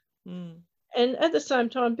up. And at the same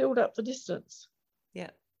time, build up the distance.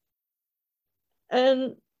 Yeah.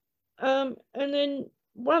 And then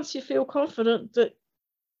once you feel confident that,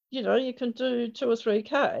 you can do 2 or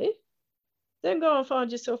 3K, then go and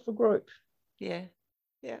find yourself a group. Yeah.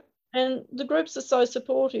 Yeah. And the groups are so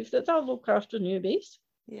supportive that they'll look after newbies.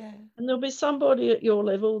 Yeah. And there'll be somebody at your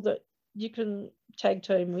level that you can tag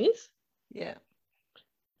team with. Yeah.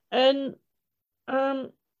 And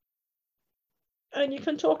you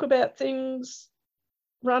can talk about things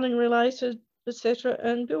running related, etc.,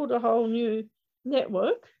 and build a whole new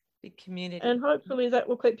network. Big community. And hopefully that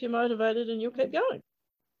will keep you motivated and you'll keep going.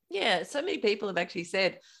 Yeah. So many people have actually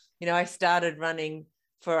said, I started running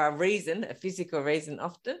for a reason, a physical reason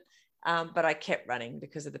often, but I kept running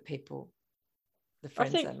because of the people, the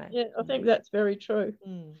friends I made. Yeah, I think that's very true.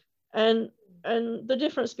 And the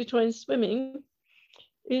difference between swimming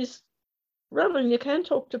is running, you can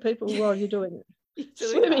talk to people while you're doing it. It's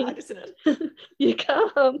really swimming, hard, isn't it? You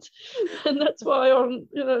can't. And that's why on,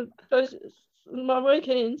 my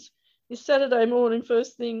weekends is Saturday morning,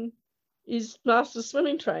 first thing is master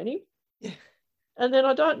swimming training. Yeah. And then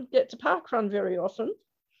I don't get to park run very often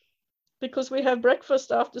because we have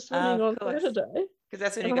breakfast after swimming on Saturday. Because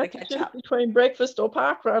that's when you're going to catch up. Between breakfast or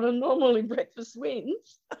park run, and normally breakfast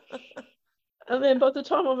wins. And then by the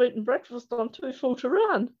time I've eaten breakfast, I'm too full to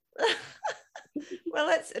run. Well,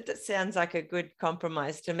 that sounds like a good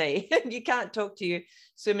compromise to me. You can't talk to your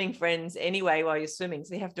swimming friends anyway while you're swimming,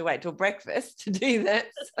 so you have to wait till breakfast to do that.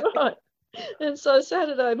 That's right. And so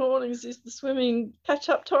Saturday mornings is the swimming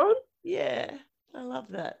catch-up time. Yeah, I love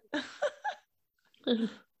that.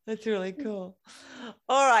 That's really cool.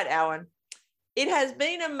 All right, Awan. It has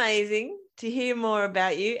been amazing to hear more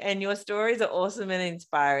about you, and your stories are awesome and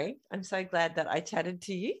inspiring. I'm so glad that I chatted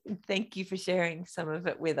to you, and thank you for sharing some of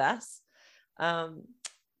it with us.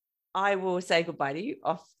 I will say goodbye to you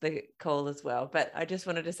off the call as well, but I just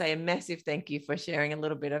wanted to say a massive thank you for sharing a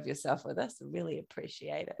little bit of yourself with us. I really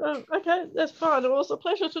appreciate it. Okay, that's fine. It was a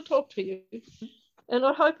pleasure to talk to you. And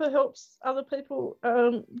I hope it helps other people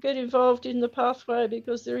get involved in the pathway,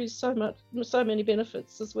 because there is so many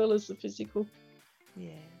benefits as well as the physical.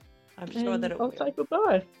 Yeah, I'm sure that it will. I'll say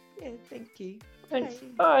goodbye. Yeah, thank you. Thanks.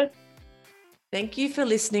 Bye. Thank you for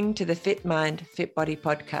listening to the Fit Mind, Fit Body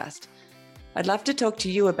podcast. I'd love to talk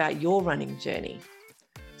to you about your running journey.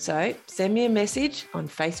 So send me a message on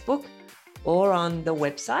Facebook or on the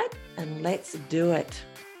website, and let's do it.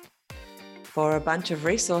 For a bunch of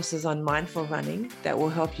resources on mindful running that will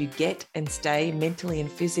help you get and stay mentally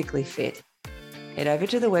and physically fit, head over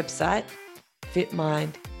to the website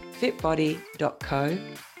fitmindfitbody.co,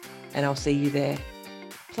 and I'll see you there.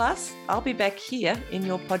 Plus, I'll be back here in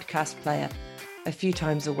your podcast player a few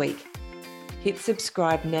times a week. Hit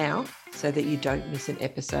subscribe now so that you don't miss an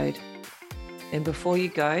episode. And before you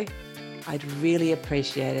go, I'd really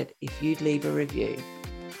appreciate it if you'd leave a review.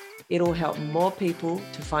 It'll help more people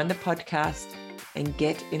to find the podcast and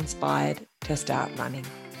get inspired to start running.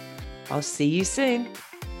 I'll see you soon.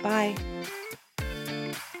 Bye.